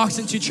if he walks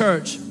into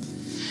church.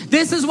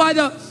 This is why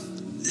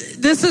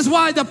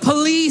the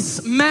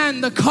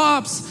policemen, the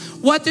cops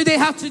What do they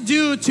have to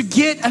do to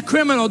get a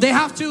criminal? They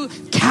have to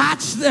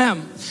catch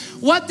them.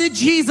 What did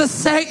Jesus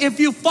say? If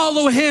you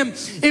follow him,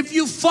 if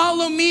you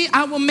follow me,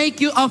 I will make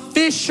you a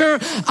fisher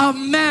of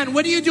men.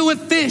 What do you do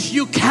with fish?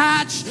 You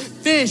catch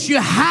fish. You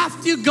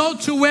have to go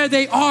to where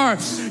they are.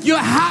 You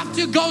have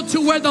to go to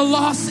where the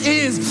lost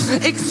is.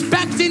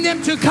 Expecting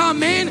them to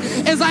come in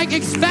is like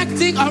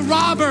expecting a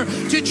robber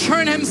to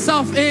turn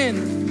himself in.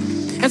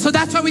 And so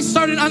that's why we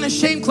started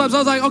Unashamed Clubs. I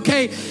was like,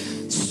 okay,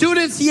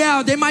 students,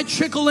 yeah, they might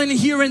trickle in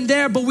here and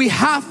there, but we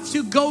have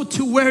to go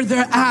to where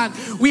they're at.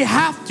 We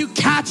have to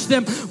catch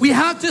them. We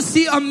have to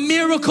see a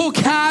miracle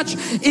catch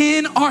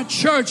in our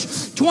church.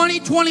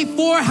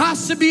 2024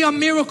 has to be a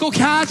miracle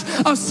catch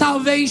of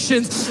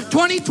salvations.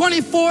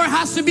 2024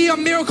 has to be a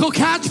miracle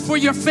catch for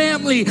your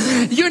family.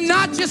 You're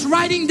not just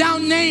writing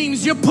down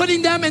names. You're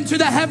putting them into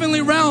the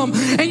heavenly realm.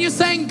 And you're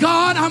saying,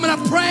 God, I'm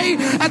going to pray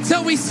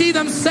until we see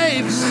them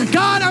saved.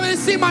 God, I'm going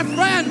to see my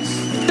friend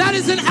that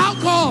is in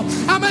alcohol.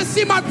 I'm going to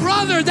see my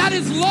brother that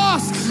is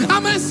lost.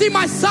 I'm going to see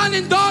my son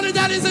and daughter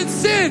that is in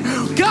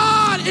sin.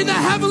 God, in the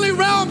heavenly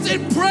realms,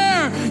 in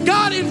prayer,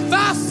 God, in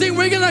fasting,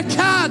 we're going to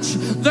catch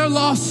their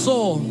lost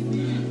soul.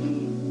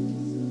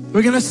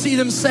 We're going to see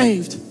them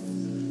saved.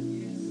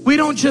 We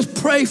don't just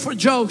pray for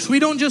jokes. We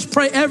don't just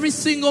pray every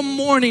single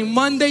morning,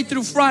 Monday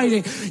through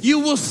Friday. You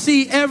will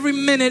see every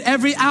minute,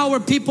 every hour,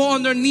 people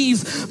on their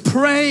knees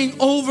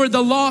praying over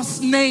the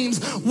lost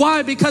names.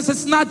 Why? Because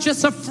it's not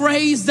just a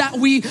phrase that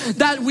we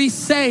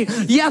say.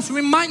 Yes,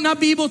 we might not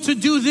be able to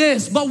do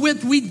this, but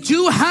what we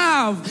do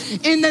have,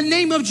 in the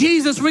name of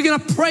Jesus, we're going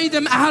to pray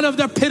them out of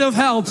their pit of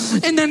hell.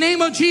 In the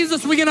name of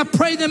Jesus, we're going to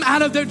pray them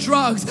out of their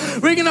drugs.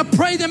 We're going to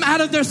pray them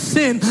out of their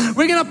sin.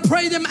 We're going to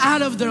pray them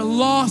out of their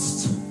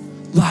lost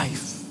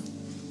life.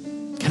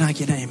 Can I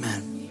get an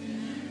amen?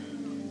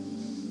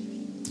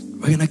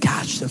 We're going to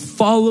catch them.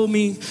 Follow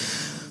me.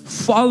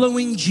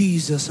 Following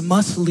Jesus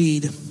must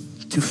lead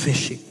to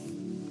fishing.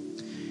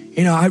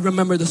 You know, I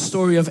remember the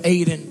story of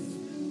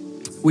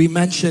Aiden. We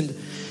mentioned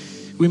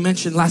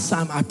last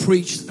time I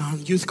preached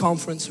on youth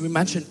conference, we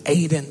mentioned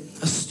Aiden,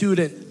 a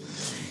student.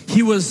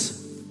 He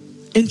was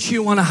in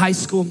Tijuana High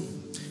School,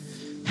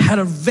 had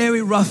a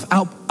very rough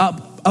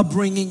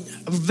upbringing,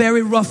 a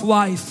very rough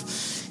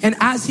life. And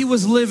as he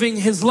was living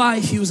his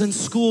life, he was in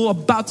school,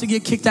 about to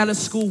get kicked out of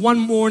school. One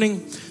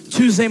morning,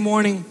 Tuesday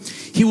morning,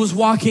 he was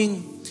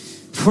walking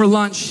for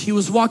lunch. He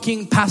was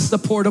walking past the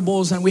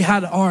portables, and we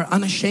had our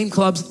Unashamed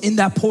Clubs in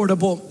that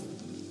portable.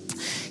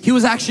 He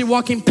was actually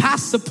walking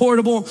past the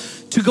portable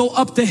to go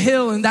up the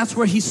hill, and that's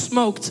where he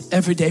smoked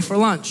every day for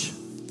lunch.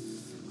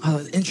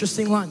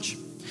 Interesting lunch.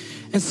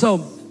 And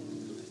so,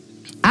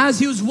 as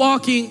he was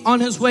walking on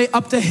his way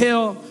up the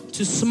hill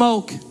to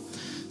smoke,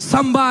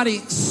 somebody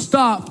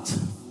stopped.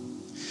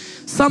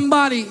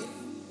 Somebody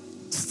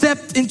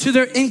stepped into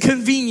their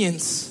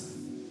inconvenience,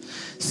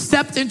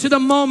 stepped into the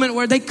moment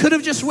where they could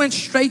have just went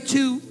straight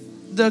to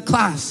the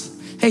class.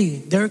 Hey,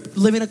 they're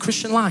living a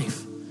Christian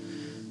life.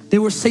 They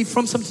were saved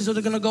from something, so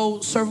they're going to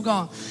go serve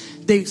God.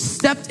 They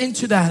stepped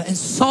into that and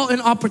saw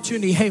an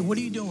opportunity. Hey, what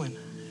are you doing?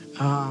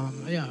 I'm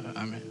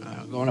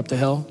going up the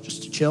hill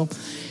just to chill.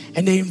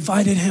 And they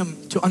invited him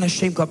to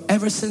Unashamed Club.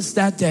 Ever since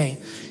that day,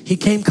 he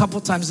came a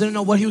couple times, didn't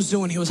know what he was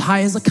doing. He was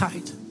high as a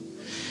kite.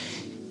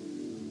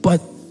 But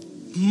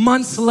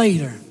months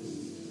later,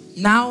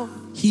 now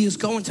he is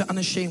going to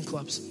Unashamed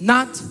Clubs,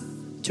 not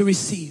to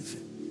receive,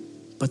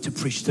 but to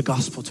preach the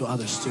gospel to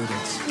other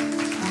students.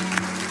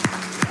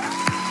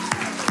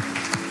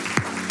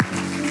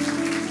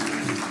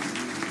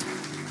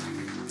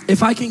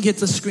 If I can get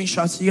the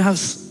screenshots, do you have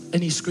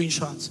any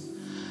screenshots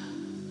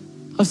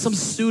of some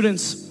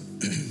students?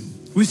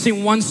 We've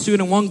seen one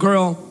student, one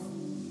girl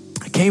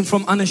came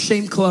from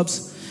Unashamed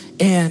Clubs,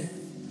 and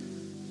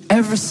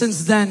ever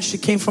since then, she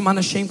came from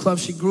Unashamed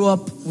Clubs. She grew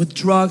up with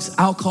drugs,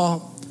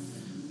 alcohol,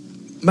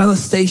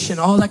 molestation,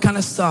 all that kind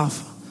of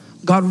stuff.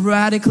 God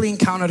radically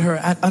encountered her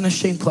at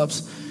Unashamed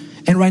Clubs.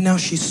 And right now,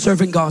 she's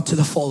serving God to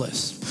the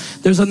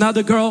fullest. There's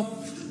another girl.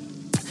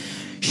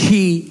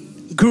 She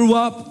grew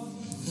up,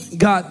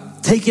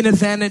 got taken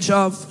advantage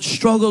of,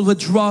 struggled with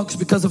drugs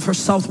because of her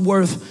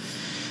self-worth.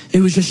 It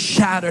was just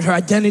shattered. Her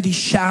identity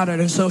shattered.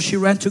 And so she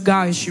ran to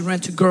guys, she ran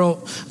to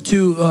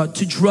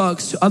to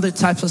drugs, to other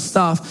types of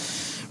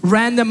stuff.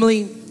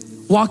 Randomly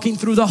walking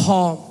through the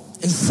hall,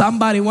 and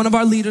somebody, one of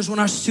our leaders, one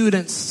of our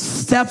students,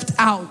 stepped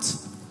out,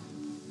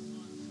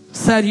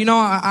 said, you know,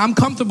 I'm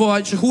comfortable.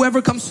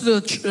 Whoever comes to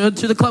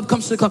the club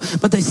comes to the club.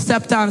 But they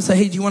stepped out and said,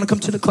 hey, do you want to come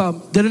to the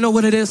club? Didn't know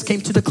what it is,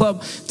 came to the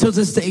club. Till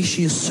this day,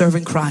 she is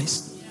serving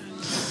Christ.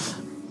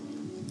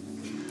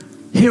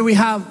 Here we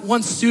have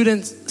one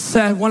student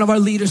said, one of our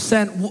leaders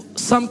said,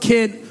 some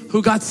kid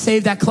who got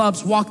saved at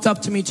clubs walked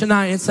up to me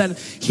tonight and said,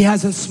 he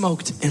hasn't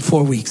smoked in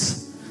 4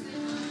 weeks.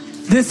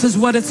 This is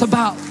what it's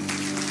about.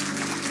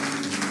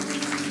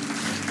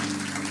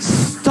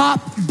 Stop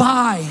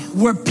by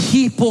where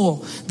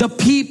the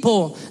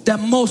people that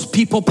most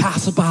people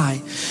pass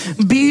by.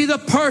 Be the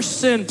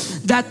person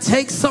that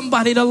takes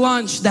somebody to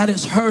lunch that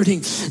is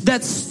hurting,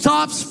 that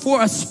stops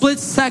for a split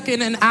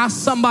second and asks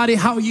somebody,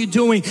 how are you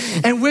doing?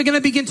 And we're going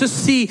to begin to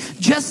see,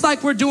 just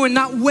like we're doing,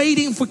 not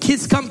waiting for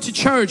kids to come to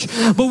church,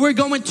 but we're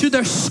going to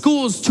their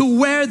schools, to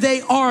where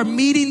they are,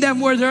 meeting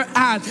them where they're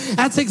at.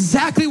 That's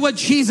exactly what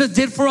Jesus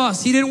did for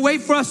us. He didn't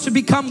wait for us to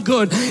become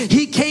good.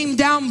 He came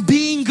down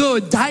being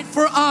good, died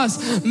for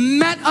us,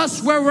 met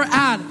us where we're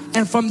at,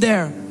 and from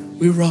there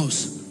we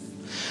rose.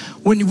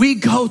 When we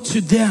go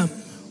to them,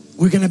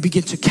 we're going to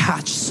begin to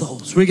catch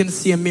souls. We're going to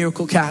see a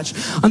miracle catch.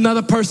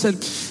 Another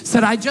person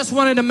said, I just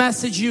wanted to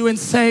message you and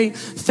say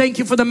thank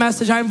you for the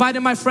message. I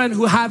invited my friend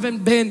who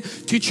haven't been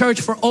to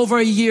church for over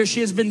a year.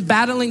 She has been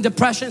battling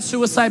depression,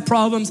 suicide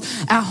problems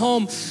at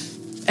home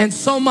and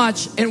so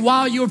much. And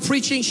while you were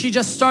preaching, she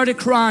just started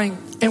crying.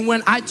 And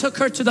when I took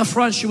her to the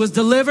front, she was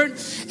delivered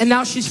and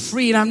now she's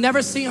free. And I've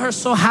never seen her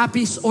so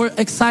happy or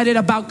excited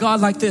about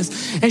God like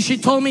this. And she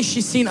told me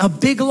she's seen a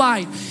big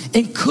light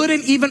and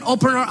couldn't even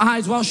open her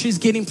eyes while she's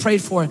getting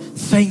prayed for.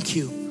 Thank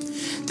you.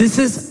 This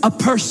is a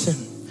person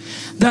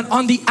that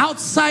on the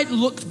outside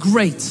looked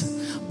great,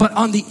 but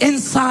on the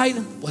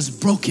inside was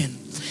broken.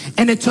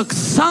 And it took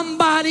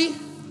somebody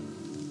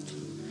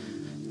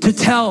to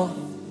tell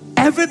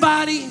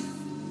everybody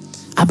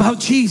about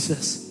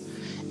Jesus.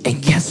 And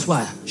guess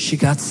what? She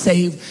got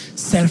saved,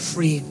 set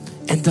free,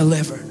 and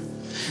delivered.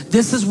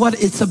 This is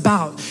what it's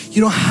about.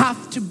 You don't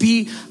have to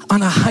be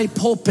on a high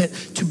pulpit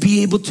to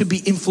be able to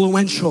be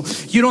influential.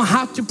 You don't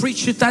have to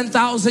preach to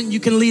 10,000.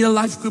 You can lead a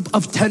life group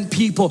of 10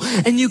 people.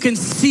 And you can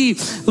see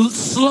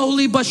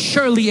slowly but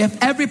surely,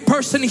 if every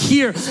person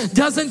here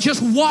doesn't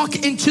just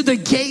walk into the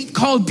gate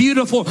called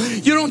beautiful.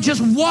 You don't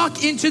just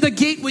walk into the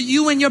gate with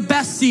you and your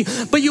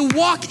bestie, but you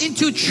walk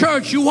into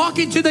church. You walk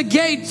into the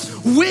gate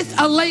with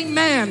a lame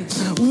man,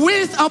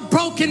 with a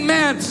broken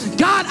man.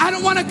 God, I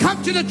don't want to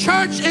come to the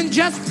church and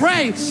just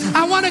pray.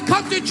 I want to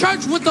come to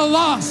church with the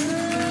lost.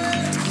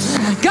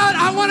 God,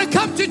 I want to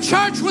come to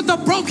church with the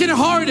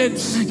brokenhearted.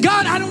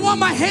 God, I don't want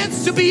my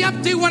hands to be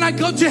empty when I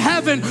go to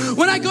heaven.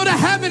 When I go to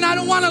heaven, I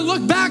don't want to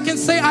look back and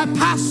say, I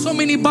passed so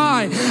many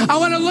by. I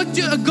want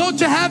to go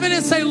to heaven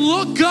and say,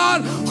 look,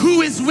 God,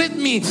 who is with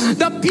me?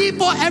 The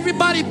people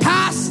everybody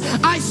passed,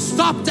 I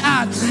stopped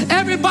at.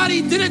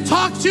 Everybody didn't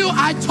talk to,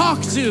 I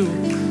talked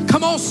to.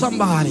 Come on,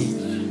 somebody.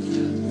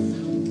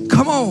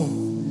 Come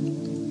on.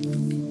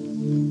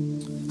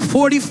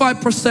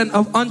 45%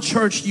 of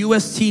unchurched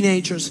U.S.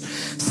 teenagers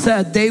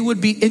said they would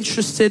be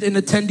interested in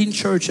attending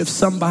church if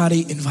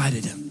somebody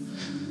invited them.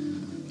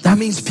 That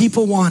means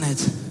people want it.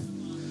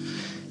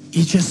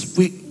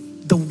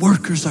 The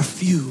workers are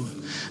few,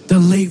 the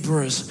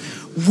laborers.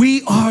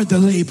 We are the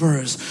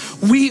laborers.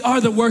 We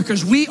are the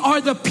workers. We are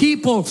the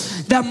people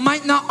that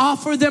might not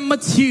offer them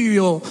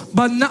material,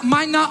 but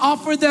might not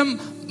offer them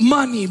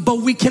money, but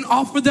we can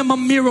offer them a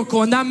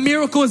miracle. And that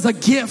miracle is a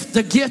gift,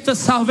 the gift of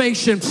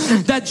salvation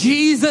that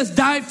Jesus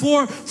died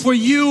for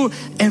you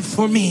and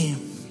for me.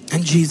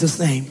 In Jesus'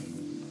 name.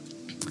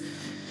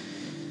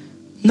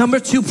 Number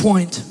 2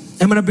 point,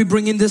 I'm going to be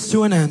bringing this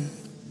to an end,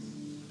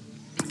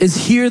 is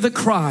hear the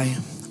cry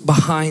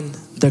behind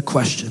the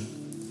question.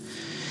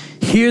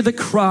 Hear the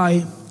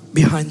cry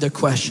behind the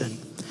question.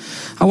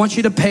 I want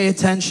you to pay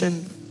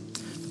attention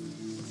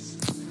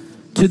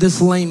to this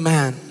lame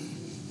man.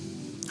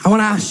 I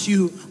want to ask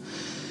you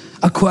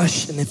a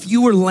question. If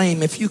you were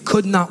lame, if you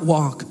could not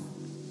walk,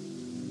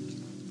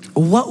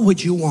 what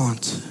would you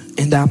want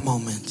in that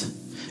moment?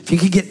 If you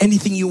could get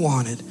anything you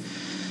wanted,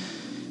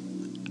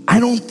 I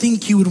don't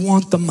think you would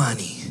want the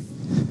money.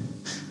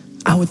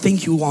 I would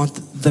think you want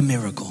the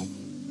miracle.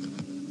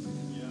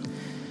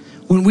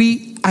 When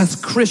we as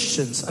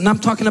Christians, and I'm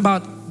talking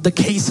about the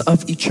case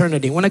of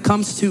eternity. When it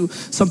comes to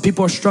some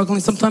people are struggling,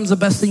 sometimes the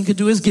best thing you could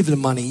do is give them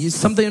money.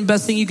 The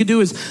best thing you could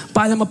do is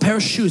buy them a pair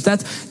of shoes.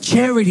 That's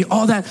charity,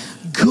 all that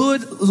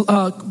good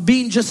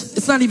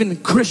it's not even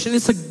Christian,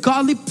 it's a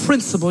godly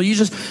principle. You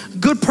just,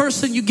 good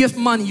person, you give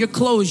money, your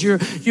clothes, your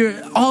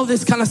all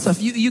this kind of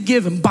stuff. You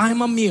give them, buy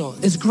them a meal.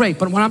 It's great.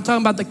 But when I'm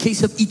talking about the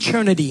case of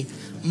eternity,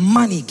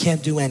 money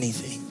can't do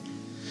anything.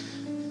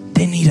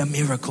 They need a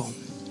miracle.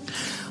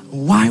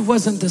 Why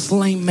wasn't this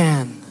lame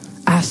man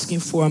asking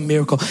for a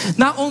miracle?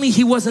 Not only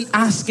he wasn't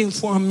asking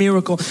for a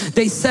miracle,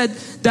 they said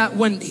that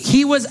when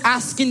he was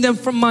asking them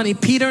for money,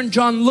 Peter and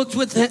John looked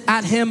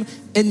at him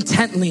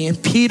intently,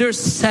 and Peter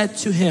said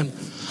to him,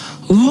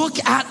 look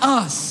at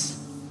us.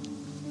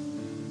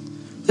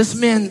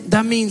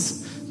 That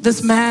means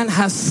this man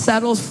has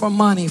settled for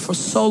money for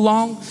so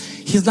long,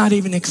 he's not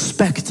even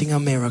expecting a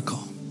miracle.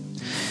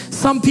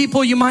 Some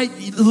people, you might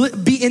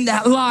be in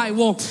that lie.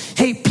 Well,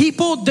 hey,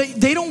 people,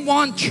 they don't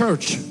want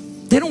church.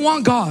 They don't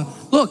want God.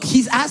 Look,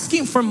 he's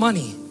asking for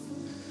money.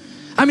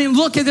 I mean,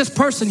 look at this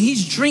person.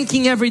 He's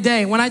drinking every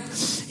day.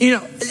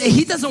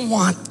 He doesn't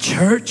want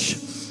church.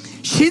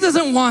 She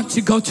doesn't want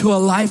to go to a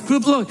life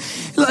group. Look,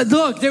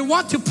 they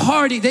want to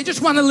party. They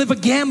just want to live a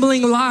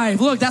gambling life.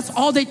 Look, that's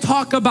all they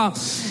talk about.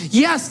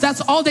 Yes,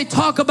 that's all they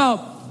talk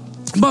about.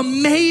 But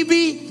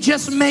maybe,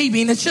 just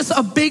maybe, and it's just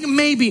a big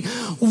maybe,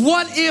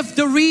 what if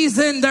the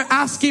reason they're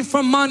asking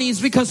for money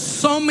is because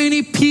so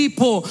many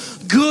people,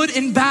 good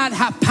and bad,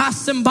 have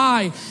passed him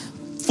by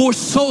for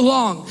so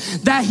long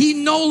that he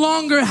no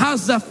longer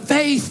has the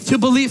faith to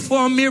believe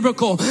for a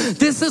miracle?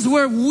 This is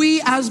where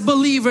we as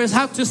believers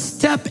have to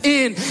step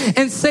in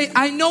and say,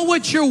 I know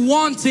what you're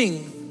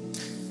wanting.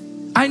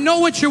 I know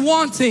what you're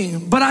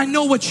wanting, but I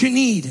know what you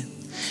need.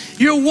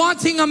 You're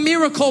wanting a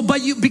miracle,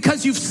 but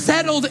because you've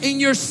settled in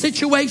your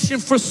situation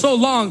for so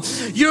long.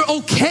 You're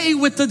okay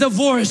with the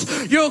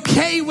divorce. You're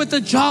okay with the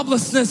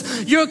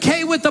joblessness. You're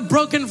okay with the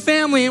broken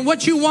family. And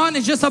what you want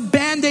is just a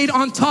Band-Aid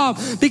on top.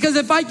 Because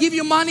if I give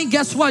you money,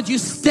 guess what? You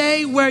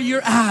stay where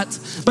you're at.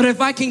 But if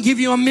I can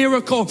give you a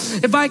miracle,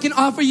 if I can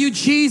offer you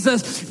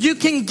Jesus, you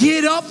can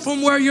get up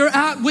from where you're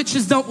at, which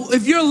is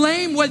if you're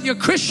lame, whether you're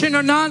Christian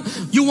or not,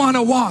 you want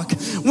to walk.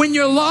 When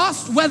you're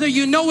lost, whether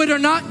you know it or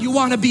not, you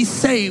want to be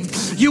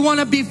saved. You want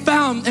to be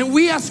found. And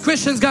we as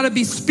Christians got to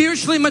be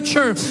spiritually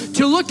mature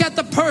to look at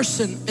the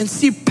person and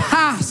see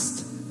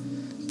past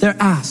their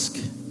ask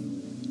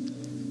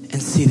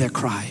and see their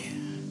cry.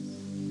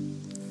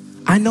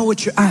 I know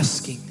what you're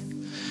asking,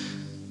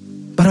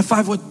 but if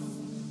I would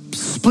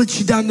split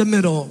you down the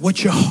middle,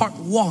 what your heart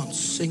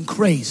wants and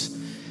craves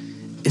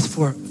is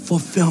for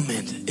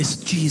fulfillment. It's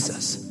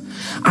Jesus.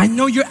 I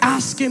know you're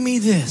asking me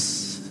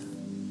this,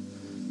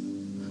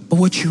 but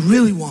what you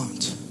really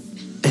want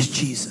is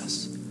Jesus.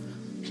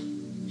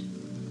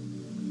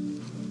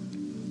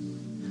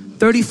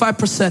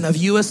 35% of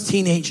US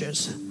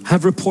teenagers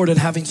have reported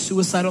having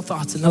suicidal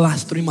thoughts in the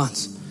last 3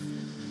 months.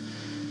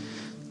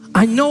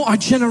 I know our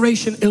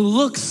generation, it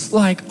looks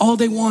like all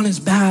they want is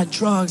bad,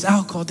 drugs,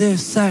 alcohol,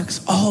 this,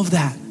 sex, all of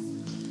that.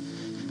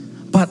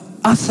 But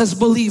us as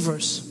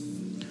believers,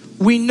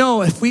 we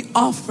know if we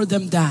offer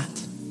them that,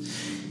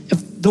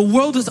 if the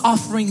world is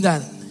offering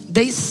that,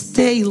 they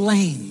stay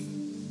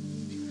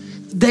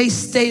lame. They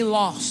stay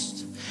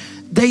lost.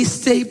 They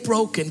stay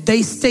broken.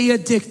 They stay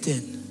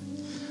addicted.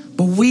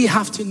 But we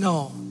have to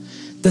know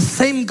the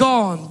same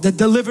God that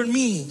delivered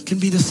me can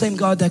be the same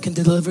God that can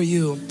deliver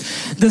you.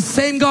 The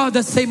same God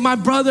that saved my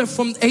brother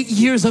from 8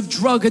 years of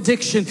drug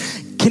addiction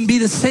can be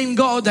the same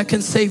God that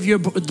can save your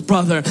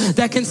brother,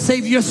 that can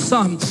save your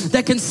son,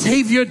 that can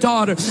save your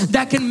daughter,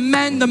 that can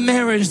mend the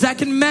marriage, that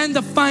can mend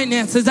the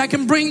finances, that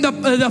can bring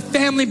the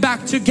family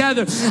back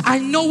together. I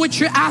know what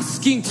you're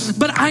asking,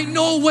 but I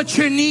know what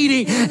you're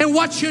needing. And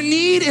what you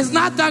need is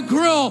not that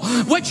girl.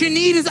 What you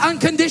need is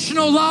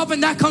unconditional love,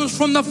 and that comes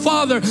from the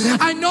Father.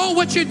 I know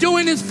what you're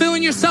doing is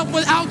filling yourself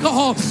with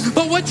alcohol,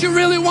 but what you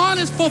really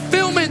want is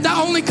fulfillment that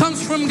only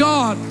comes from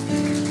God.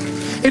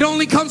 It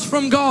only comes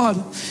from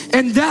God.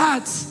 And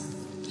that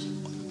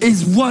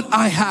is what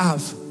I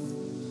have.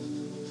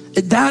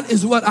 That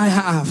is what I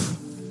have.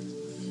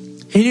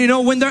 And you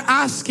know, when they're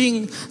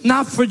asking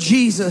not for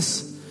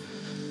Jesus,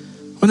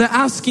 when they're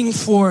asking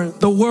for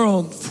the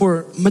world,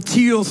 for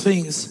material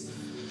things,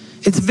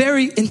 it's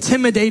very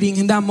intimidating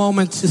in that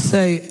moment to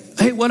say,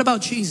 hey, what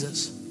about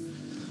Jesus?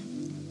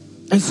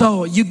 And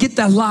so you get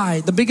that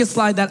lie, the biggest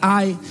lie that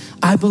I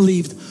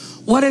believed.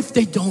 What if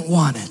they don't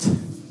want it?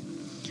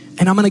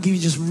 And I'm going to give you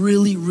just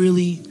really,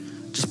 really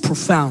just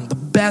profound, the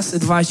best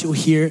advice you'll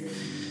hear in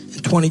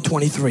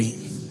 2023.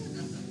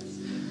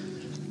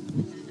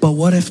 But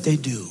what if they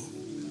do?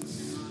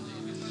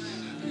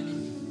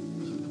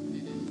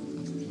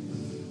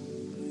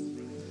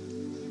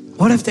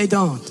 What if they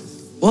don't?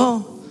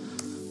 Well,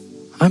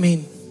 I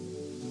mean,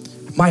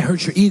 it might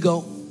hurt your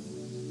ego,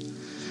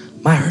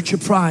 might hurt your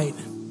pride.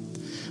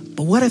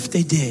 But what if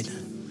they did?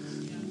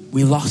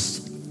 We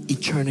lost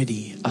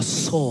eternity, a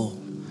soul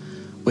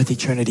with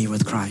eternity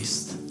with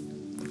Christ.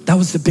 That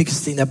was the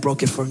biggest thing that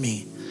broke it for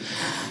me.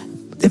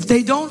 If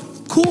they don't,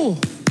 cool.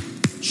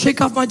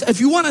 Shake off my, if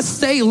you want to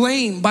stay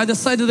lame by the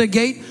side of the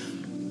gate,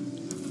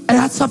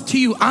 that's up to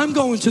you. I'm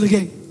going to the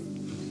gate.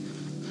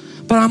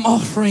 But I'm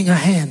offering a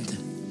hand.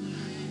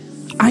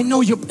 I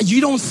know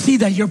you don't see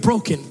that you're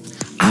broken.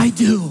 I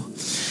do.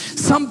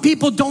 Some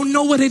people don't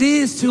know what it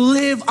is to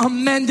live a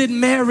mended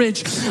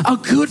marriage, a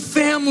good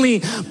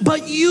family,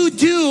 but you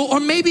do. Or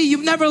maybe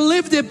you've never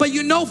lived it, but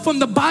you know from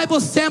the Bible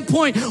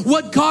standpoint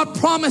what God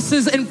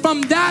promises. And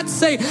from that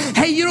say,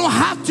 hey, you don't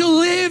have to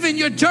live in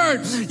your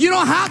dirt. You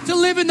don't have to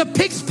live in the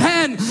pig's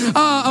pen,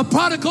 a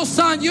prodigal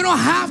son. You don't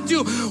have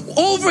to.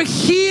 Over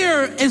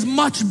here is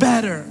much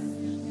better.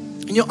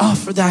 And you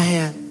offer that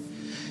hand.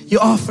 You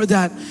offer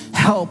that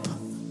help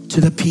to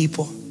the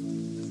people.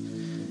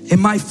 It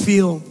might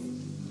feel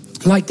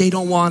like they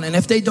don't want, and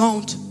if they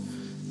don't,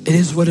 it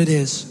is what it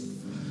is.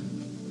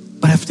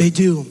 But if they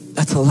do,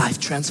 that's a life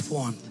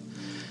transformed.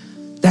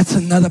 That's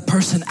another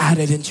person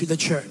added into the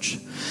church.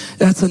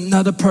 That's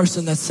another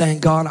person that's saying,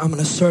 God, I'm going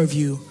to serve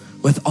you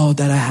with all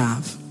that I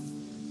have.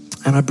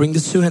 And I bring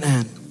this to an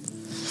end.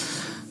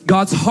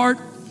 God's heart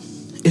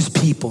is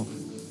people.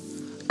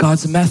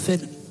 God's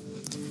method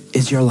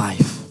is your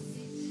life.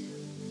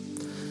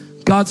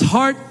 God's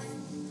heart,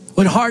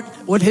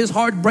 what his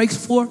heart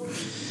breaks for,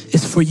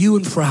 is for you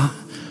and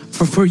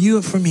for you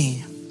and for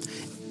me.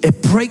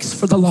 It breaks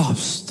for the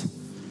lost.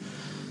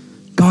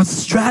 God's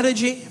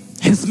strategy,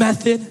 His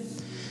method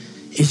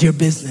is your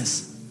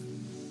business,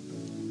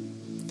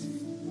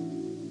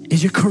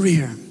 is your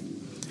career,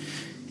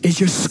 is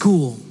your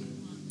school,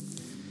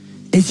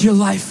 is your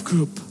life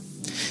group,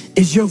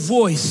 is your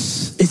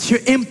voice, it's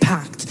your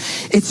impact,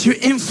 it's your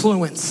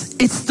influence,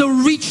 it's the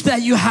reach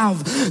that you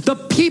have, the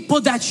people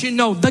that you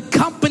know, the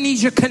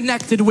companies you're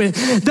connected with,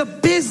 the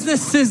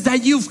businesses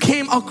that you've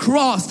came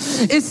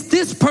across. It's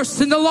this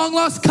person, the long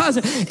lost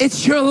cousin.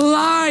 It's your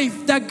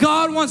life that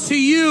God wants to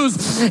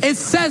use. It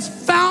says,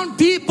 found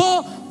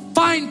people,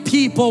 find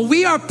people.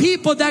 We are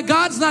people that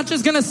God's not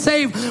just gonna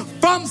save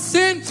from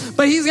sin,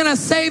 but He's gonna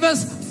save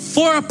us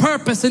for a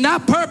purpose. And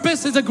that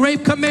purpose is a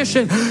great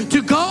commission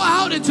to go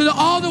out into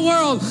all the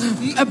world,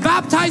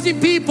 baptizing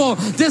people,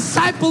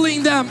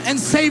 discipling them, and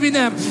saving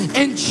them.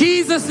 In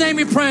Jesus' name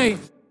we pray.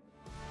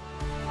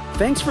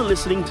 Thanks for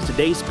listening to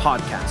today's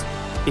podcast.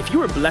 If you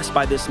were blessed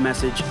by this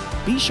message,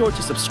 be sure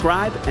to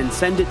subscribe and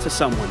send it to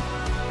someone.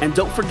 And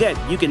don't forget,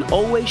 you can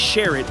always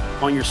share it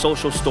on your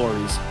social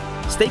stories.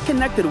 Stay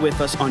connected with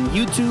us on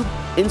YouTube,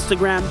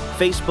 Instagram,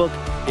 Facebook,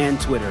 and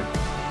Twitter.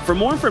 For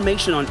more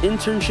information on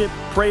internship,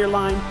 prayer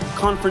line,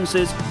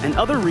 conferences, and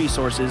other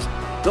resources,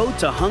 go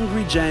to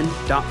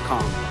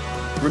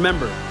hungrygen.com.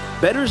 Remember,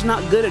 better is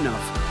not good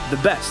enough. The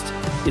best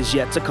is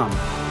yet to come.